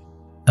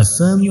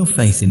 Affirm your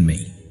faith in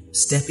me.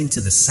 Step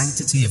into the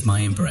sanctity of my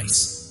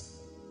embrace.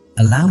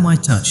 Allow my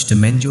touch to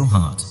mend your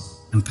heart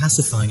and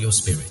pacify your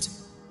spirit.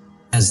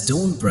 As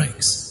dawn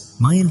breaks,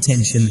 my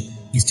intention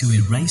is to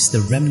erase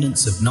the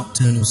remnants of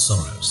nocturnal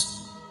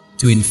sorrows,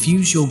 to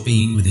infuse your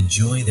being with a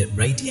joy that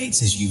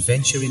radiates as you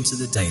venture into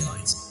the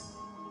daylight.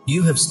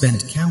 You have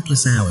spent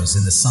countless hours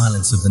in the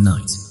silence of the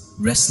night,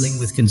 wrestling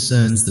with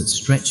concerns that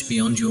stretch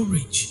beyond your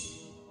reach.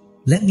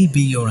 Let me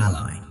be your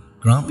ally.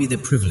 Grant me the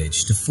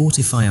privilege to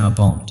fortify our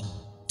bond,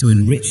 to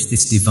enrich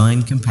this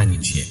divine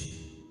companionship.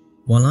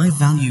 While I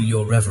value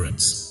your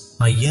reverence,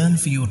 I yearn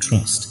for your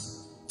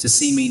trust, to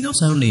see me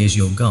not only as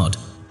your God,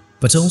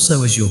 but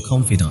also as your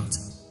confidant.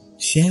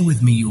 Share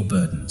with me your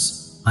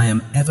burdens. I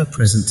am ever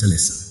present to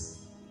listen.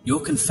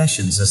 Your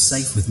confessions are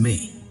safe with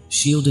me,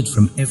 shielded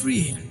from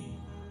every ear.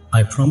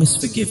 I promise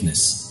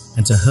forgiveness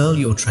and to hurl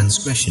your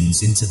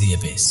transgressions into the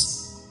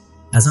abyss.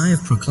 As I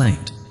have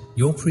proclaimed,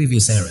 your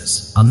previous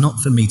errors are not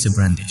for me to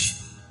brandish.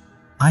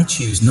 I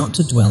choose not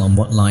to dwell on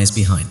what lies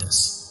behind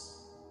us.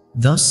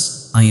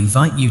 Thus, I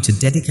invite you to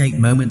dedicate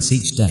moments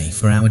each day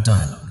for our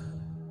dialogue.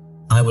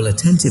 I will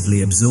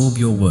attentively absorb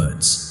your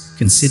words,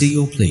 consider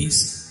your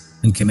pleas,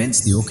 and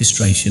commence the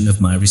orchestration of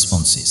my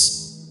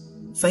responses.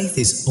 Faith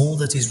is all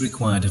that is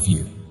required of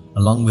you,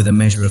 along with a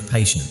measure of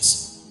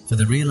patience, for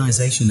the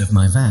realization of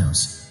my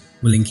vows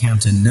will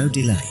encounter no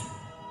delay.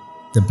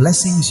 The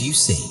blessings you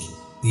seek,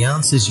 the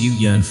answers you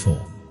yearn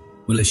for,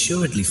 will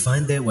assuredly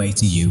find their way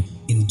to you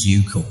in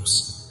due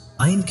course.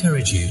 I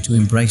encourage you to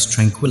embrace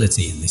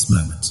tranquility in this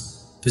moment,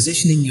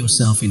 positioning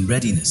yourself in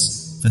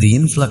readiness for the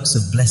influx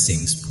of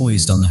blessings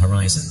poised on the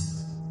horizon.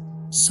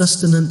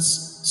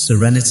 Sustenance,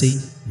 serenity,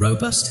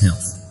 robust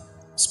health,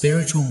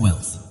 spiritual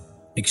wealth,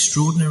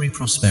 extraordinary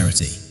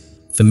prosperity,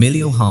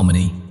 familial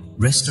harmony,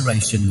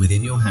 restoration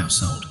within your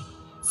household,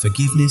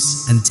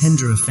 forgiveness and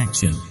tender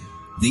affection,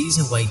 these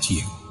await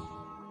you.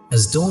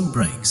 As dawn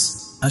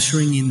breaks,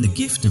 ushering in the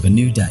gift of a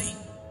new day,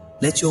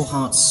 let your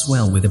heart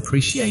swell with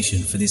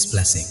appreciation for this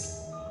blessing,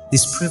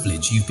 this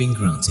privilege you've been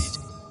granted.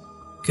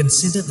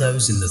 Consider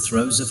those in the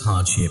throes of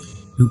hardship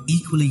who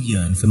equally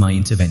yearn for my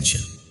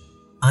intervention.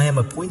 I am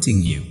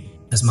appointing you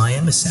as my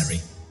emissary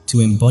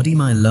to embody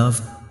my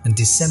love and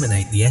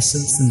disseminate the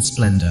essence and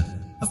splendor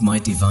of my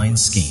divine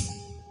scheme.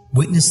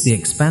 Witness the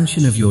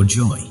expansion of your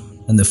joy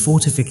and the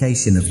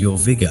fortification of your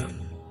vigor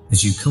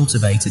as you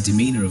cultivate a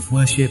demeanor of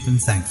worship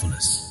and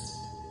thankfulness.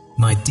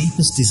 My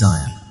deepest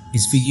desire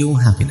is for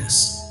your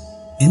happiness.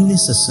 In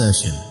this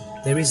assertion,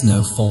 there is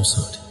no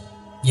falsehood.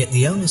 Yet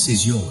the onus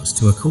is yours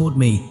to accord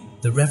me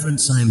the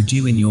reverence I am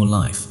due in your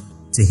life,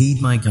 to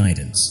heed my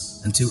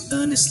guidance, and to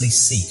earnestly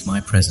seek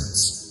my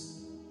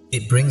presence.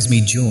 It brings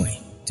me joy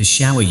to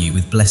shower you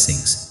with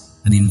blessings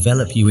and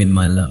envelop you in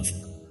my love,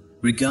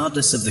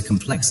 regardless of the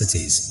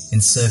complexities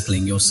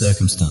encircling your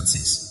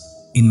circumstances.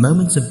 In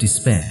moments of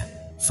despair,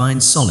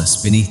 find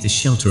solace beneath the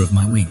shelter of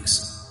my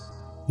wings.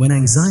 When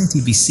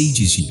anxiety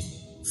besieges you,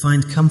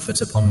 find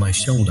comfort upon my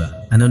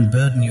shoulder and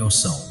unburden your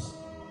soul.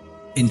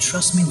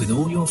 Entrust me with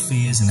all your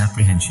fears and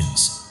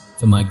apprehensions,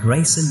 for my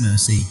grace and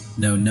mercy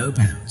know no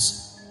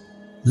bounds.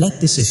 Let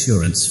this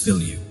assurance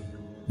fill you.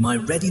 my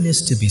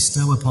readiness to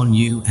bestow upon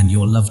you and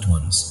your loved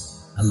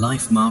ones a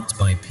life marked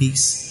by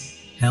peace,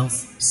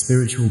 health,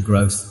 spiritual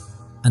growth,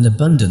 and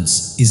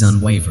abundance is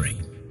unwavering.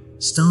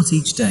 Start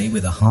each day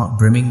with a heart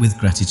brimming with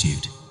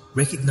gratitude,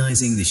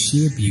 recognizing the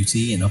sheer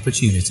beauty and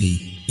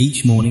opportunity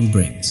each morning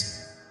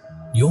brings.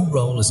 Your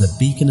role as a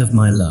beacon of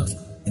my love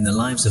in the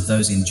lives of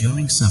those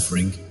enduring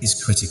suffering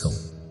is critical.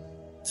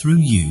 Through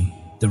you,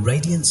 the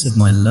radiance of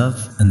my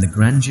love and the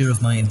grandeur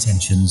of my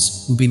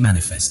intentions will be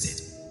manifested.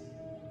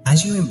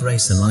 As you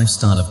embrace a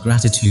lifestyle of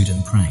gratitude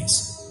and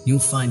praise, you'll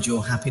find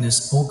your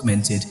happiness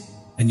augmented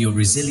and your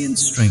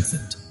resilience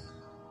strengthened.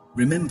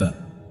 Remember,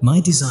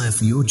 my desire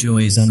for your joy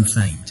is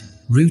unfeigned,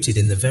 rooted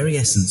in the very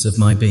essence of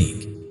my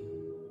being.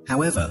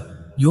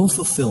 However, your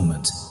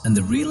fulfillment and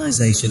the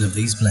realization of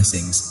these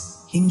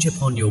blessings hinge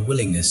upon your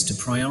willingness to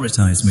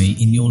prioritize me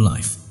in your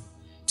life,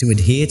 to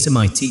adhere to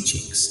my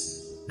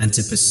teachings, and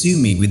to pursue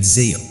me with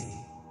zeal.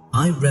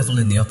 I revel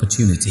in the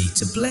opportunity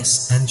to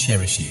bless and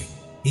cherish you,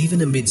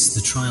 even amidst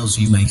the trials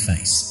you may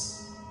face.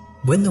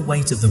 When the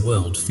weight of the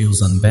world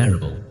feels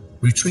unbearable,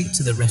 retreat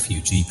to the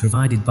refuge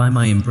provided by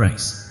my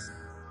embrace.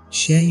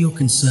 Share your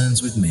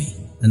concerns with me,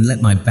 and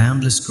let my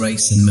boundless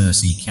grace and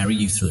mercy carry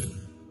you through.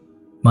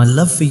 My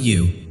love for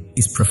you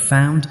is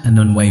profound and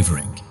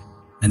unwavering,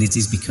 and it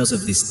is because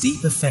of this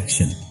deep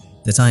affection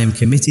that I am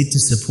committed to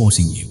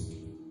supporting you.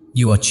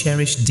 You are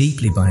cherished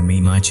deeply by me,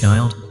 my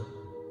child,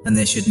 and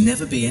there should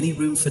never be any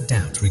room for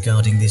doubt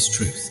regarding this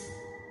truth.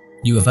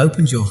 You have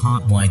opened your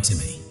heart wide to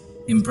me.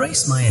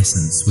 Embrace my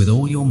essence with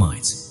all your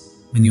might,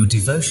 and your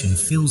devotion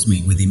fills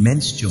me with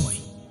immense joy.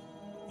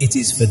 It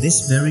is for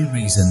this very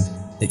reason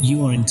that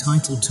you are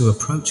entitled to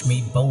approach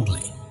me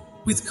boldly,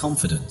 with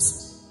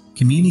confidence,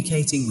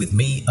 communicating with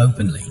me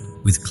openly,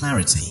 with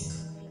clarity,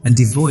 and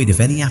devoid of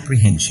any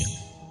apprehension.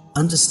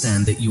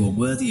 Understand that you are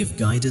worthy of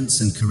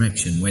guidance and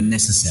correction when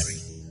necessary.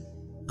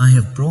 I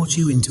have brought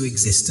you into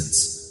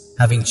existence,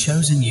 having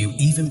chosen you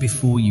even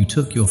before you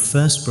took your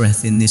first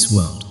breath in this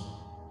world.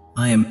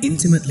 I am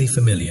intimately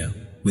familiar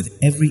with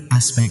every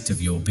aspect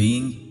of your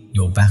being,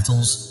 your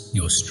battles,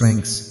 your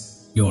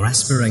strengths, your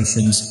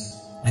aspirations,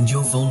 and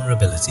your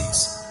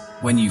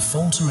vulnerabilities. When you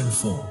falter and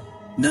fall,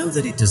 know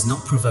that it does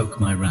not provoke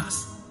my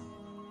wrath.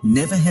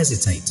 Never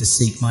hesitate to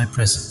seek my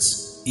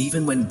presence,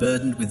 even when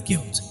burdened with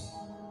guilt.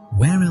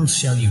 Where else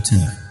shall you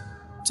turn?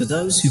 To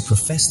those who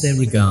profess their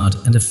regard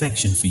and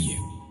affection for you,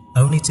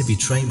 only to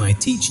betray my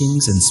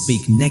teachings and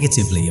speak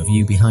negatively of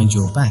you behind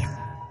your back.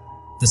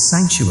 The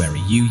sanctuary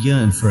you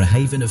yearn for, a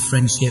haven of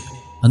friendship,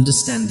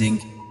 understanding,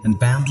 and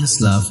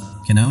boundless love,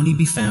 can only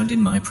be found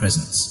in my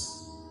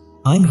presence.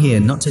 I'm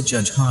here not to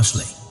judge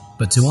harshly,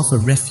 but to offer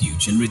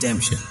refuge and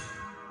redemption.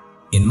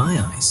 In my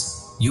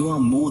eyes, you are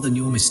more than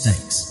your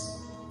mistakes.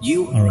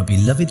 You are a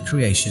beloved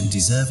creation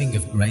deserving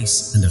of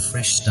grace and a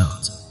fresh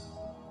start.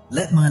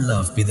 Let my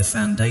love be the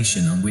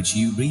foundation on which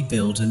you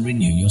rebuild and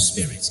renew your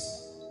spirit.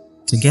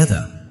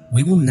 Together,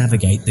 we will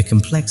navigate the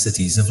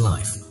complexities of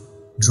life,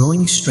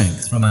 drawing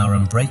strength from our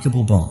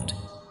unbreakable bond.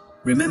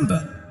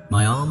 Remember,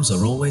 my arms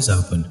are always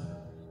open,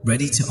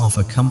 ready to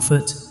offer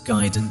comfort,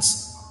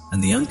 guidance,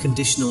 and the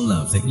unconditional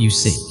love that you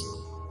seek.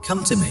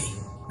 Come to me,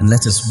 and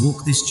let us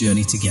walk this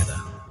journey together,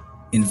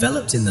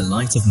 enveloped in the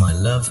light of my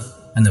love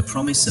and the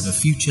promise of a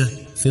future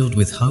filled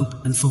with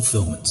hope and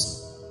fulfillment.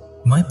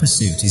 My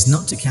pursuit is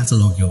not to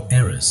catalogue your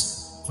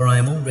errors, for I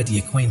am already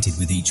acquainted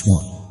with each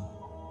one.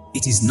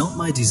 It is not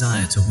my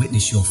desire to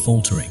witness your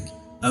faltering,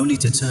 only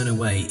to turn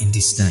away in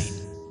disdain.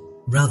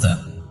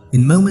 Rather,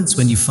 in moments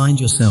when you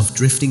find yourself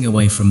drifting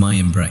away from my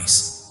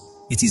embrace,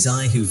 it is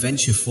I who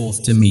venture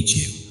forth to meet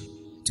you,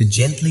 to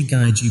gently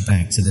guide you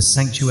back to the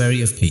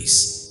sanctuary of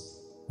peace.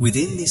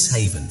 Within this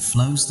haven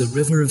flows the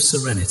river of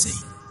serenity,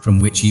 from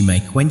which you may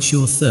quench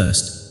your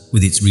thirst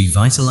with its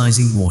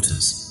revitalizing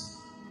waters.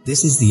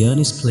 This is the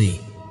earnest plea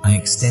I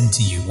extend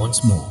to you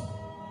once more.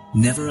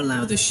 Never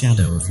allow the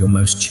shadow of your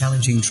most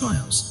challenging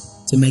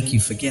trials to make you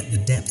forget the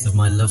depth of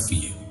my love for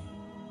you.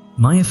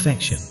 My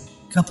affection,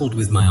 coupled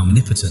with my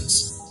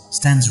omnipotence,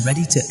 stands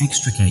ready to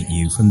extricate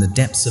you from the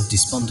depths of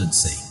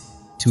despondency,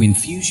 to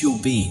infuse your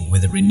being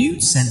with a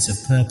renewed sense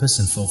of purpose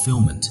and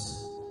fulfillment,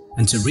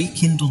 and to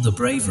rekindle the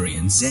bravery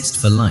and zest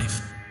for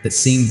life that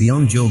seem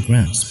beyond your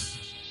grasp.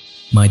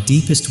 My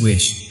deepest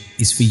wish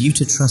is for you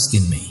to trust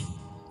in me,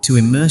 to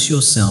immerse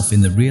yourself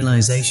in the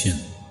realization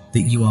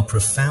that you are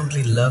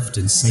profoundly loved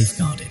and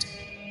safeguarded.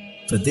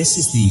 For this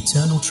is the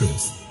eternal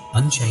truth,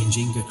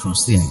 unchanging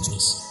across the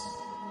ages.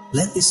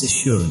 Let this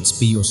assurance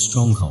be your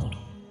stronghold,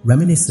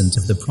 reminiscent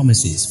of the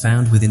promises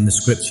found within the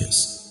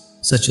scriptures,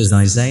 such as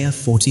Isaiah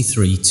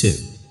 43:2,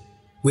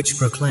 which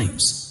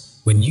proclaims,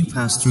 "When you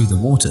pass through the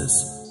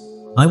waters,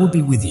 I will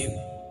be with you,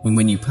 and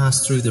when you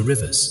pass through the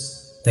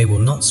rivers, they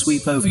will not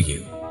sweep over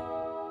you."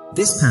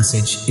 This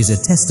passage is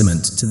a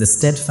testament to the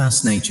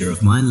steadfast nature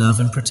of my love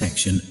and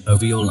protection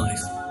over your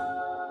life.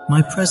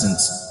 My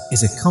presence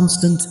is a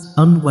constant,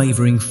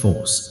 unwavering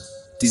force,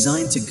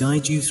 designed to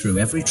guide you through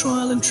every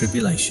trial and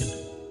tribulation,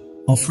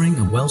 offering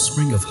a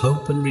wellspring of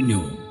hope and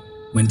renewal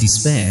when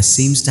despair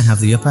seems to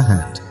have the upper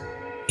hand.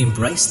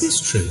 Embrace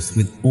this truth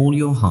with all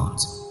your heart,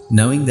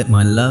 knowing that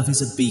my love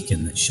is a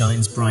beacon that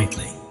shines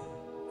brightly,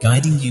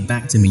 guiding you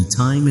back to me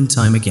time and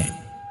time again.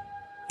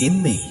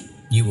 In me,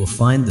 you will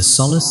find the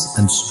solace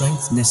and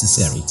strength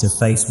necessary to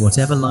face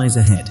whatever lies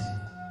ahead,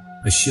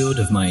 assured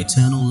of my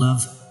eternal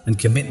love and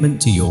commitment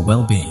to your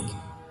well-being.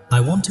 I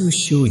want to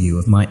assure you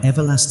of my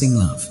everlasting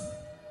love,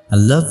 a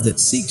love that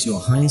seeks your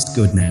highest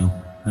good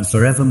now and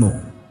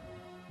forevermore.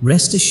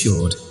 Rest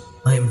assured,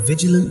 I am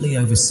vigilantly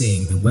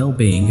overseeing the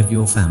well-being of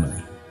your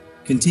family.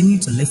 Continue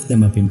to lift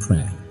them up in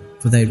prayer,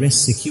 for they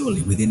rest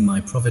securely within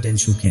my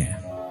providential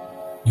care.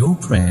 Your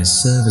prayers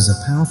serve as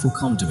a powerful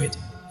conduit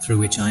through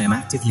which I am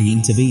actively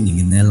intervening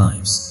in their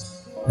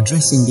lives,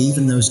 addressing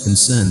even those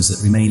concerns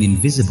that remain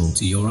invisible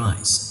to your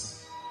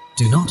eyes.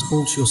 Do not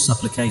halt your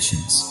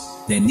supplications.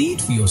 Their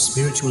need for your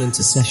spiritual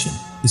intercession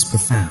is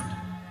profound.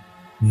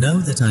 Know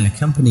that I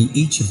accompany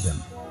each of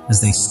them as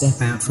they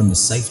step out from the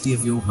safety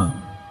of your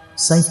home,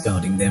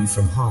 safeguarding them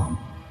from harm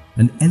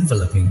and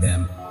enveloping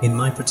them in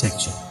my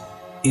protection.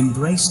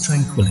 Embrace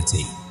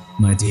tranquility,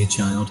 my dear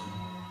child,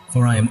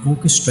 for I am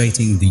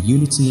orchestrating the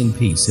unity and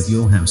peace of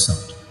your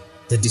household.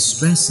 The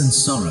distress and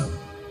sorrow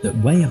that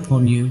weigh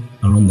upon you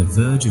are on the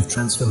verge of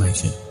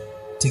transformation.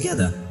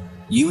 Together,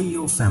 you and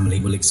your family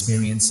will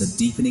experience a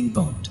deepening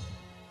bond.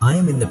 I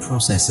am in the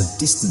process of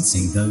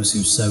distancing those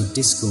who sow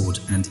discord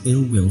and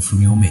ill will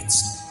from your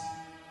midst.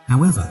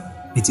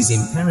 However, it is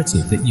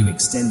imperative that you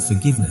extend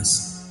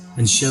forgiveness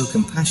and show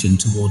compassion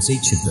towards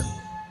each of them.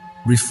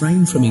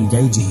 Refrain from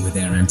engaging with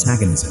their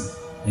antagonism,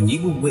 and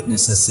you will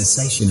witness a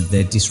cessation of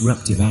their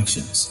disruptive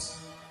actions.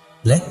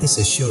 Let this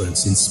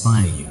assurance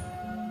inspire you.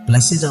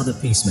 Blessed are the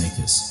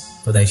peacemakers,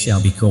 for they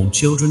shall be called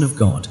children of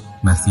God.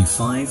 Matthew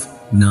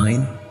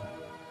 5:9.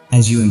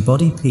 As you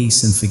embody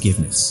peace and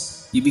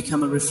forgiveness, you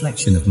become a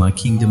reflection of my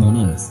kingdom on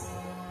earth,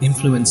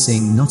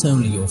 influencing not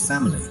only your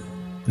family,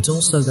 but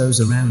also those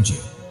around you.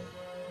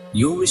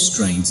 Your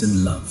restraint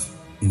and love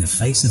in the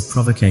face of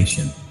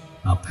provocation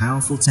are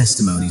powerful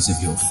testimonies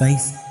of your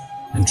faith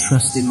and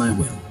trust in my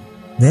will.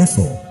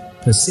 Therefore,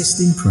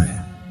 persist in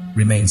prayer,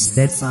 remain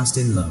steadfast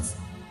in love,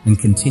 and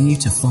continue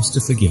to foster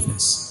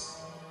forgiveness.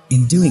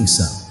 In doing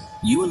so,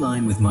 you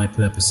align with my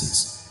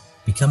purposes,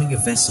 becoming a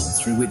vessel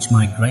through which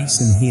my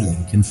grace and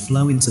healing can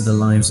flow into the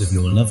lives of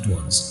your loved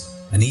ones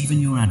and even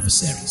your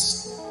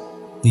adversaries.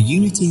 The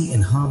unity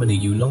and harmony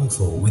you long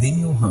for within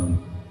your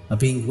home are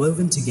being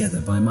woven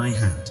together by my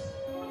hand.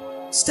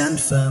 Stand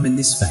firm in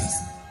this faith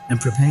and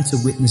prepare to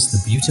witness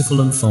the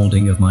beautiful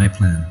unfolding of my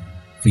plan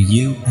for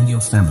you and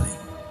your family.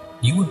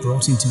 You were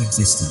brought into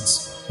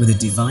existence with a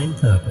divine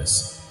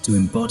purpose to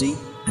embody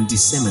and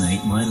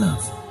disseminate my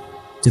love,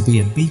 to be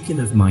a beacon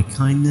of my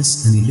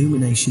kindness and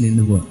illumination in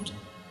the world.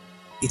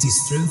 It is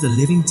through the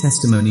living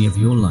testimony of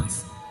your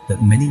life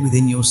that many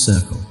within your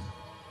circle,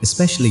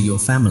 especially your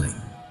family,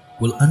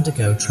 will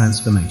undergo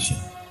transformation.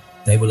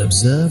 They will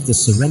observe the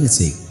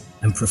serenity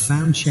and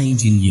profound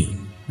change in you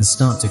and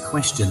start to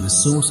question the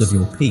source of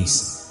your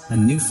peace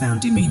and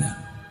newfound demeanor.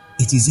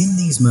 It is in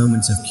these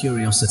moments of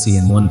curiosity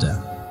and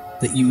wonder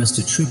that you must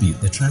attribute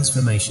the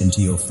transformation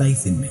to your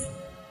faith in me,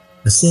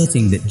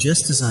 asserting that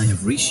just as I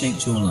have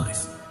reshaped your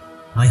life,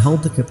 I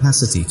hold the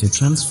capacity to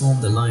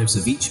transform the lives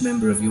of each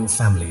member of your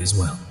family as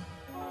well.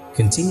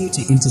 Continue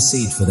to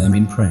intercede for them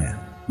in prayer,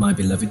 my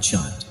beloved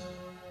child.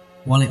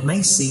 While it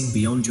may seem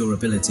beyond your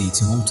ability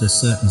to alter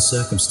certain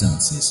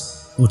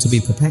circumstances or to be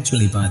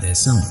perpetually by their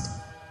side,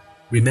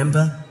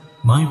 remember,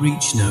 my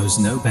reach knows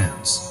no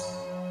bounds.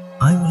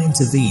 I will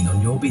intervene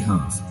on your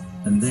behalf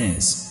and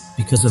theirs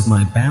because of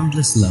my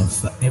boundless love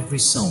for every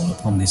soul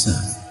upon this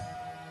earth.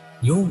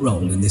 Your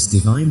role in this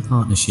divine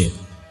partnership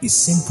is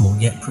simple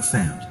yet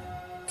profound.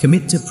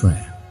 Commit to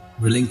prayer,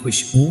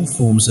 relinquish all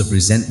forms of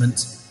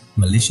resentment,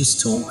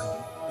 malicious talk,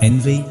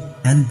 envy,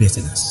 and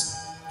bitterness.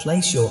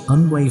 Place your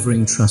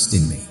unwavering trust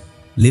in me.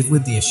 Live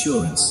with the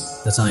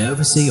assurance that I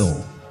oversee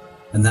all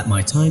and that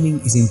my timing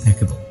is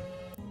impeccable.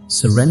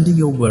 Surrender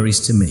your worries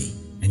to me,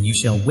 and you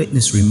shall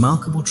witness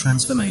remarkable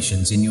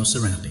transformations in your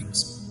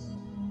surroundings.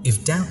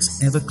 If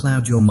doubts ever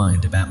cloud your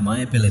mind about my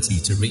ability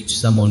to reach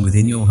someone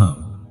within your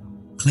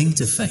home, cling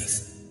to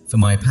faith, for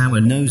my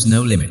power knows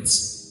no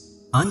limits.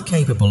 I'm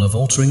capable of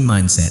altering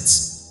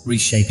mindsets,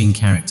 reshaping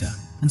character,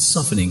 and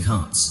softening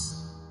hearts.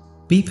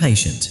 Be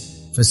patient,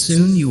 for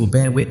soon you will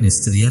bear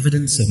witness to the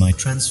evidence of my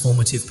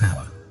transformative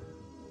power.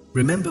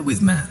 Remember,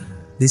 with man,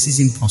 this is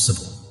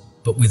impossible,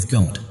 but with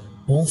God,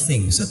 all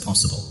things are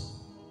possible.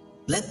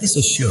 Let this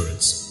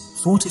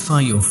assurance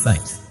fortify your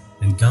faith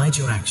and guide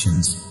your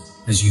actions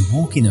as you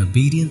walk in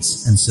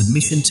obedience and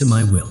submission to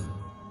my will.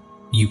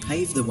 You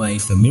pave the way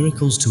for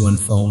miracles to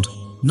unfold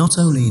not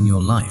only in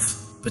your life,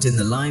 but in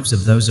the lives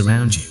of those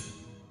around you.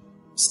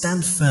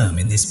 Stand firm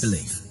in this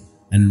belief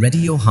and ready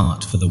your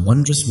heart for the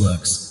wondrous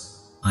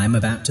works I am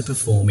about to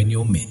perform in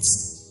your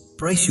midst.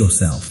 Brace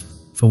yourself,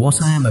 for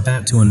what I am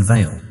about to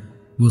unveil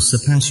will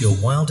surpass your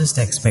wildest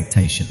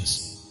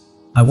expectations.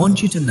 I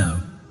want you to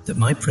know that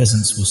my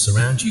presence will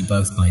surround you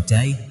both by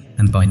day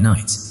and by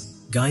night,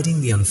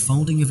 guiding the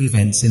unfolding of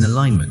events in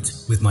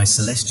alignment with my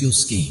celestial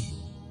scheme.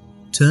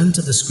 Turn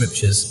to the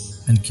scriptures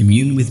and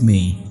commune with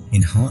me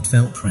in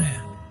heartfelt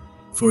prayer.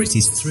 For it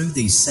is through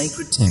these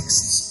sacred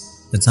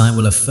texts that I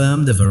will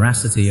affirm the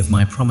veracity of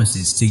my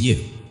promises to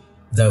you.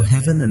 Though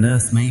heaven and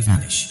earth may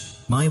vanish,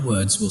 my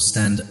words will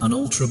stand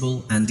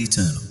unalterable and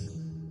eternal.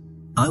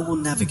 I will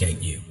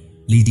navigate you,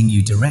 leading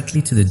you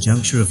directly to the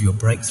juncture of your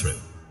breakthrough,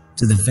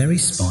 to the very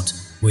spot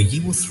where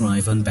you will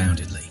thrive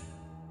unboundedly.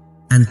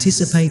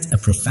 Anticipate a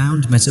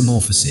profound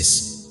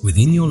metamorphosis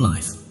within your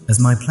life as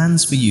my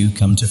plans for you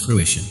come to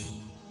fruition.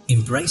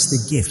 Embrace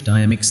the gift I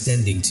am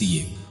extending to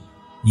you.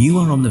 You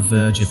are on the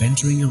verge of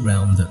entering a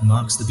realm that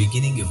marks the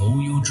beginning of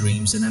all your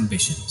dreams and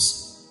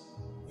ambitions.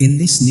 In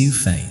this new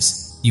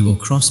phase, you will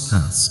cross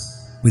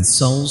paths with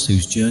souls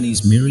whose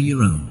journeys mirror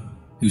your own,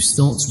 whose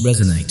thoughts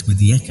resonate with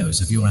the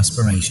echoes of your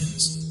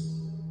aspirations.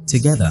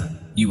 Together,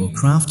 you will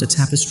craft a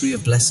tapestry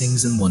of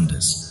blessings and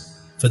wonders,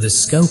 for the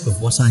scope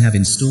of what I have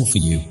in store for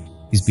you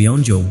is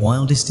beyond your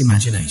wildest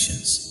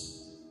imaginations.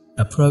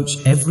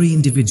 Approach every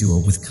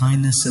individual with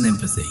kindness and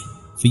empathy,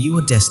 for you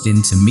are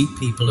destined to meet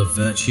people of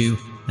virtue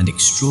and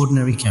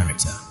extraordinary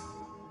character.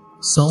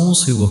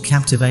 Souls who will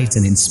captivate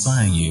and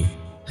inspire you.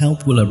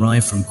 Help will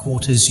arrive from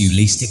quarters you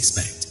least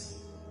expect.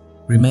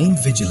 Remain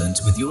vigilant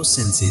with your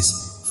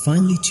senses,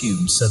 finely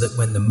tuned so that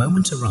when the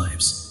moment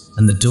arrives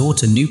and the door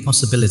to new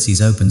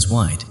possibilities opens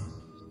wide,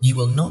 you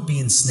will not be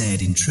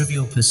ensnared in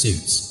trivial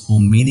pursuits or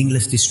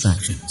meaningless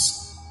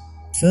distractions.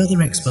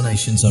 Further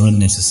explanations are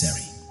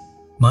unnecessary.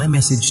 My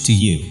message to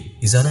you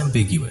is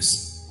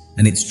unambiguous,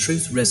 and its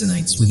truth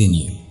resonates within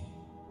you.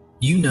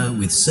 You know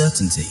with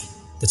certainty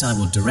that I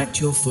will direct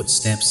your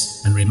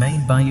footsteps and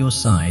remain by your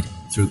side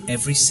through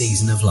every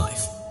season of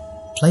life.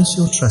 Place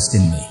your trust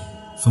in me,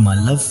 for my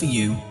love for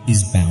you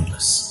is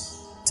boundless.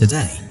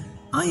 Today,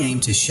 I aim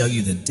to show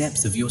you the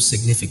depth of your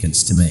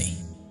significance to me.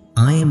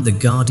 I am the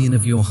guardian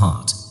of your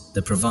heart,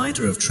 the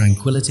provider of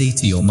tranquility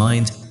to your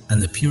mind,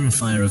 and the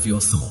purifier of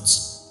your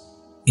thoughts.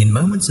 In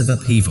moments of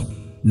upheaval,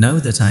 know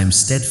that I am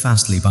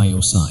steadfastly by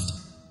your side.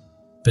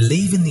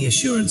 Believe in the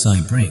assurance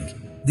I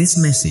bring. This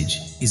message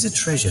is a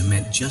treasure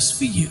meant just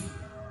for you.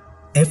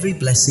 Every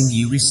blessing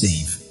you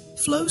receive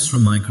flows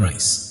from my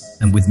grace,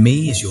 and with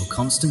me as your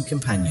constant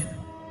companion.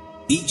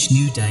 Each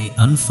new day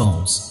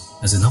unfolds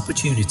as an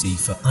opportunity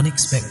for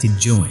unexpected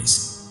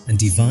joys and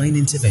divine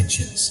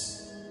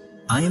interventions.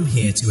 I am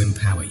here to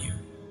empower you,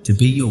 to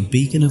be your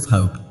beacon of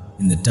hope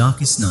in the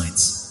darkest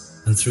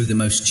nights and through the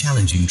most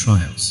challenging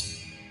trials.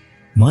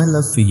 My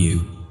love for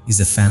you is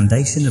the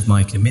foundation of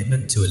my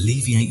commitment to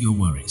alleviate your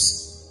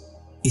worries.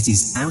 It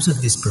is out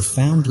of this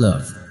profound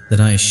love that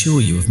I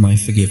assure you of my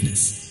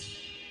forgiveness.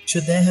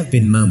 Should there have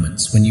been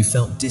moments when you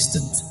felt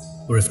distant,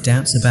 or if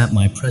doubts about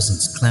my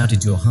presence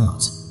clouded your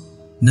heart,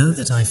 know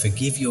that I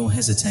forgive your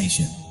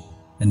hesitation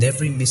and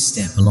every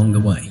misstep along the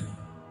way.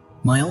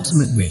 My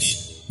ultimate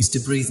wish is to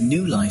breathe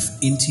new life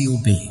into your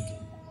being,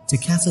 to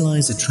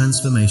catalyze a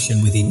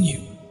transformation within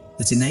you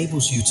that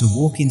enables you to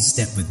walk in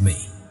step with me,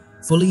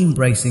 fully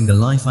embracing the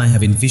life I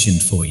have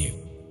envisioned for you.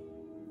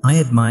 I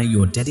admire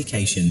your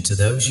dedication to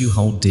those you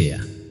hold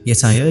dear,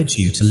 yet I urge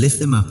you to lift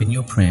them up in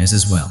your prayers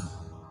as well.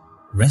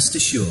 Rest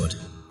assured,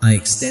 I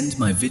extend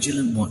my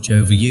vigilant watch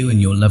over you and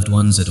your loved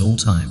ones at all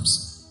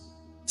times.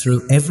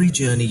 Through every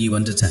journey you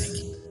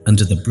undertake,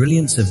 under the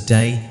brilliance of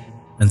day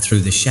and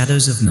through the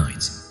shadows of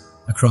night,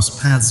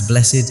 across paths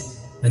blessed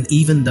and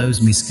even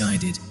those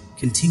misguided,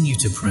 continue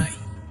to pray.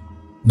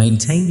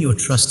 Maintain your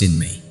trust in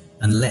me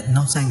and let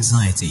not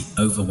anxiety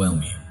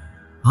overwhelm you.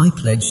 I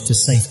pledge to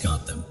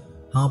safeguard them,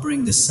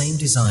 harboring the same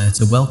desire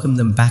to welcome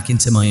them back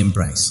into my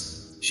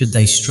embrace, should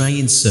they stray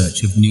in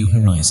search of new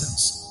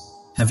horizons.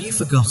 Have you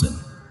forgotten,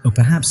 or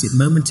perhaps it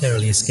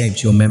momentarily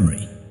escaped your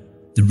memory,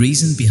 the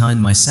reason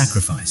behind my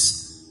sacrifice,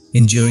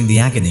 enduring the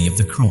agony of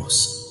the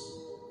cross?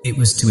 It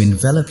was to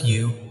envelop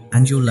you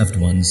and your loved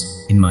ones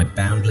in my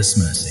boundless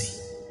mercy.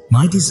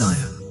 My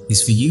desire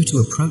is for you to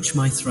approach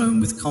my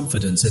throne with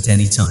confidence at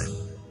any time.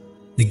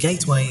 The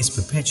gateway is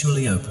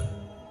perpetually open.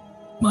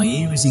 My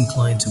ear is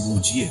inclined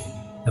towards you,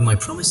 and my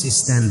promises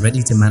stand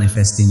ready to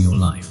manifest in your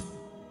life,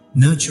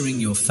 nurturing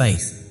your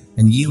faith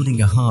and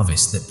yielding a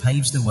harvest that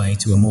paves the way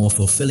to a more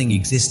fulfilling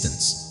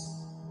existence.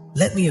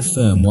 Let me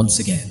affirm once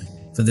again,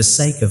 for the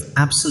sake of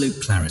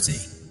absolute clarity,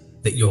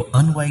 that your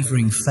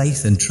unwavering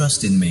faith and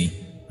trust in me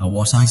are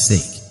what I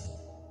seek.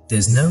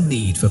 There's no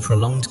need for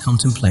prolonged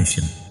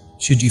contemplation.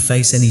 Should you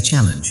face any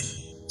challenge,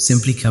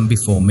 simply come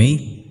before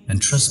me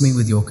and trust me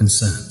with your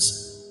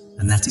concerns,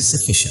 and that is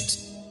sufficient.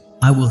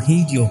 I will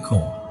heed your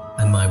call,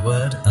 and my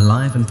word,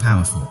 alive and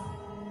powerful,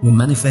 will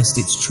manifest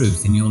its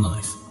truth in your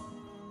life.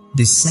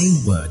 This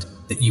same word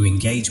that you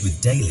engage with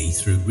daily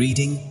through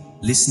reading,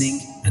 listening,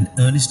 and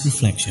earnest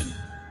reflection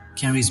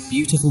carries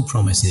beautiful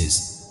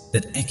promises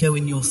that echo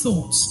in your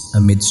thoughts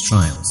amidst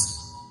trials.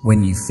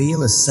 When you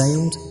feel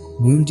assailed,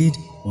 wounded,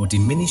 or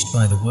diminished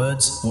by the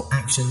words or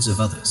actions of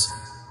others,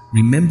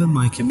 remember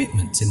my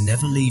commitment to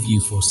never leave you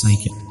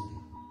forsaken.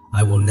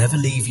 I will never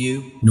leave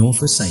you nor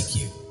forsake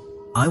you.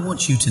 I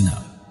want you to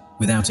know,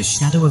 without a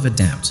shadow of a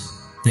doubt,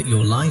 that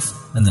your life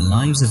and the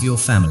lives of your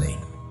family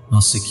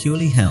are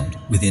securely held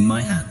within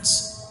my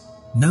hands.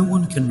 No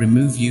one can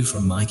remove you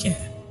from my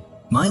care.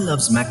 My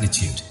love's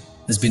magnitude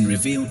has been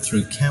revealed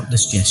through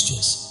countless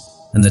gestures,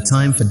 and the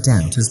time for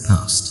doubt has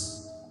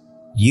passed.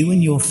 You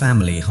and your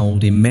family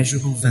hold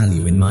immeasurable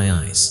value in my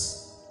eyes.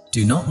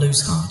 Do not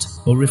lose heart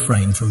or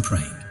refrain from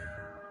praying.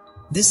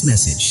 This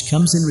message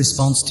comes in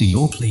response to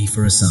your plea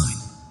for a sign,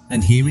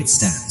 and here it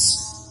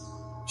stands.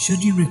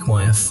 Should you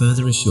require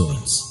further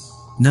assurance,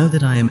 know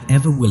that I am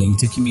ever willing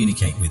to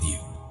communicate with you.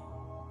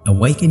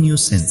 Awaken your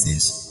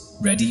senses,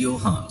 ready your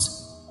heart,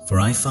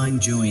 for I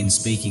find joy in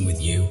speaking with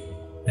you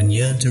and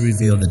yearn to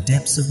reveal the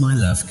depths of my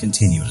love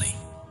continually.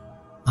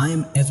 I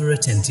am ever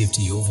attentive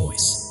to your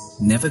voice,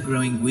 never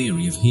growing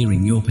weary of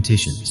hearing your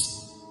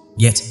petitions.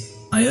 Yet,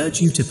 I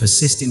urge you to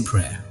persist in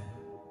prayer.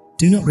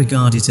 Do not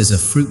regard it as a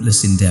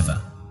fruitless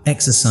endeavor.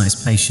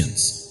 Exercise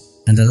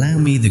patience and allow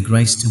me the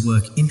grace to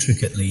work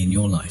intricately in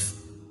your life.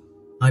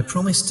 I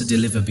promise to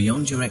deliver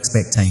beyond your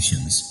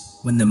expectations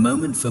when the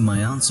moment for my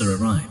answer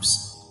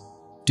arrives.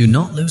 Do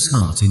not lose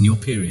heart in your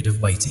period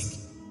of waiting.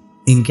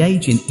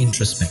 Engage in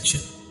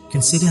introspection.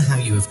 Consider how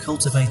you have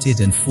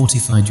cultivated and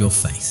fortified your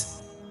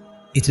faith.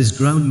 It has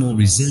grown more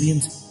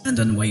resilient and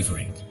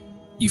unwavering.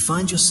 You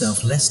find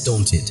yourself less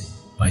daunted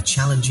by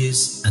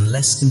challenges and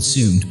less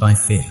consumed by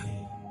fear.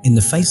 In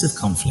the face of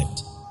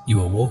conflict,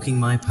 you are walking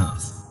my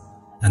path,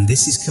 and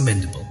this is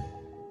commendable.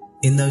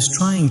 In those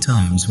trying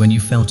times when you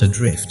felt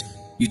adrift,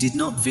 you did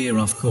not veer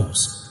off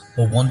course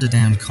or wander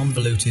down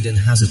convoluted and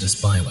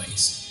hazardous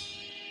byways.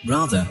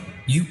 Rather,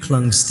 you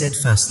clung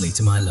steadfastly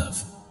to my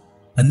love,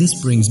 and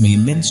this brings me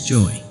immense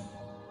joy.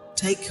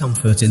 Take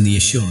comfort in the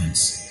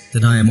assurance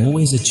that I am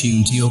always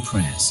attuned to your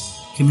prayers,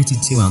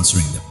 committed to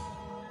answering them.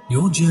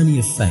 Your journey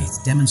of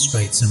faith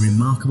demonstrates a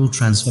remarkable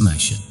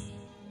transformation.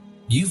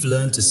 You've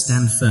learned to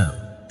stand firm,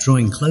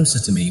 drawing closer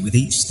to me with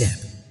each step.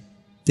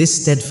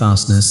 This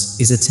steadfastness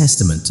is a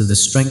testament to the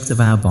strength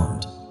of our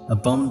bond, a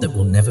bond that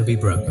will never be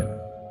broken.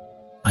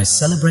 I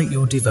celebrate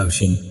your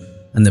devotion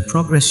and the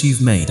progress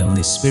you've made on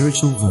this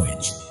spiritual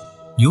voyage.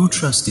 Your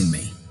trust in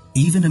me,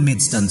 even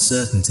amidst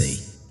uncertainty,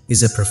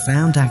 is a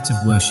profound act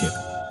of worship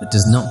that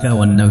does not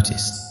go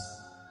unnoticed.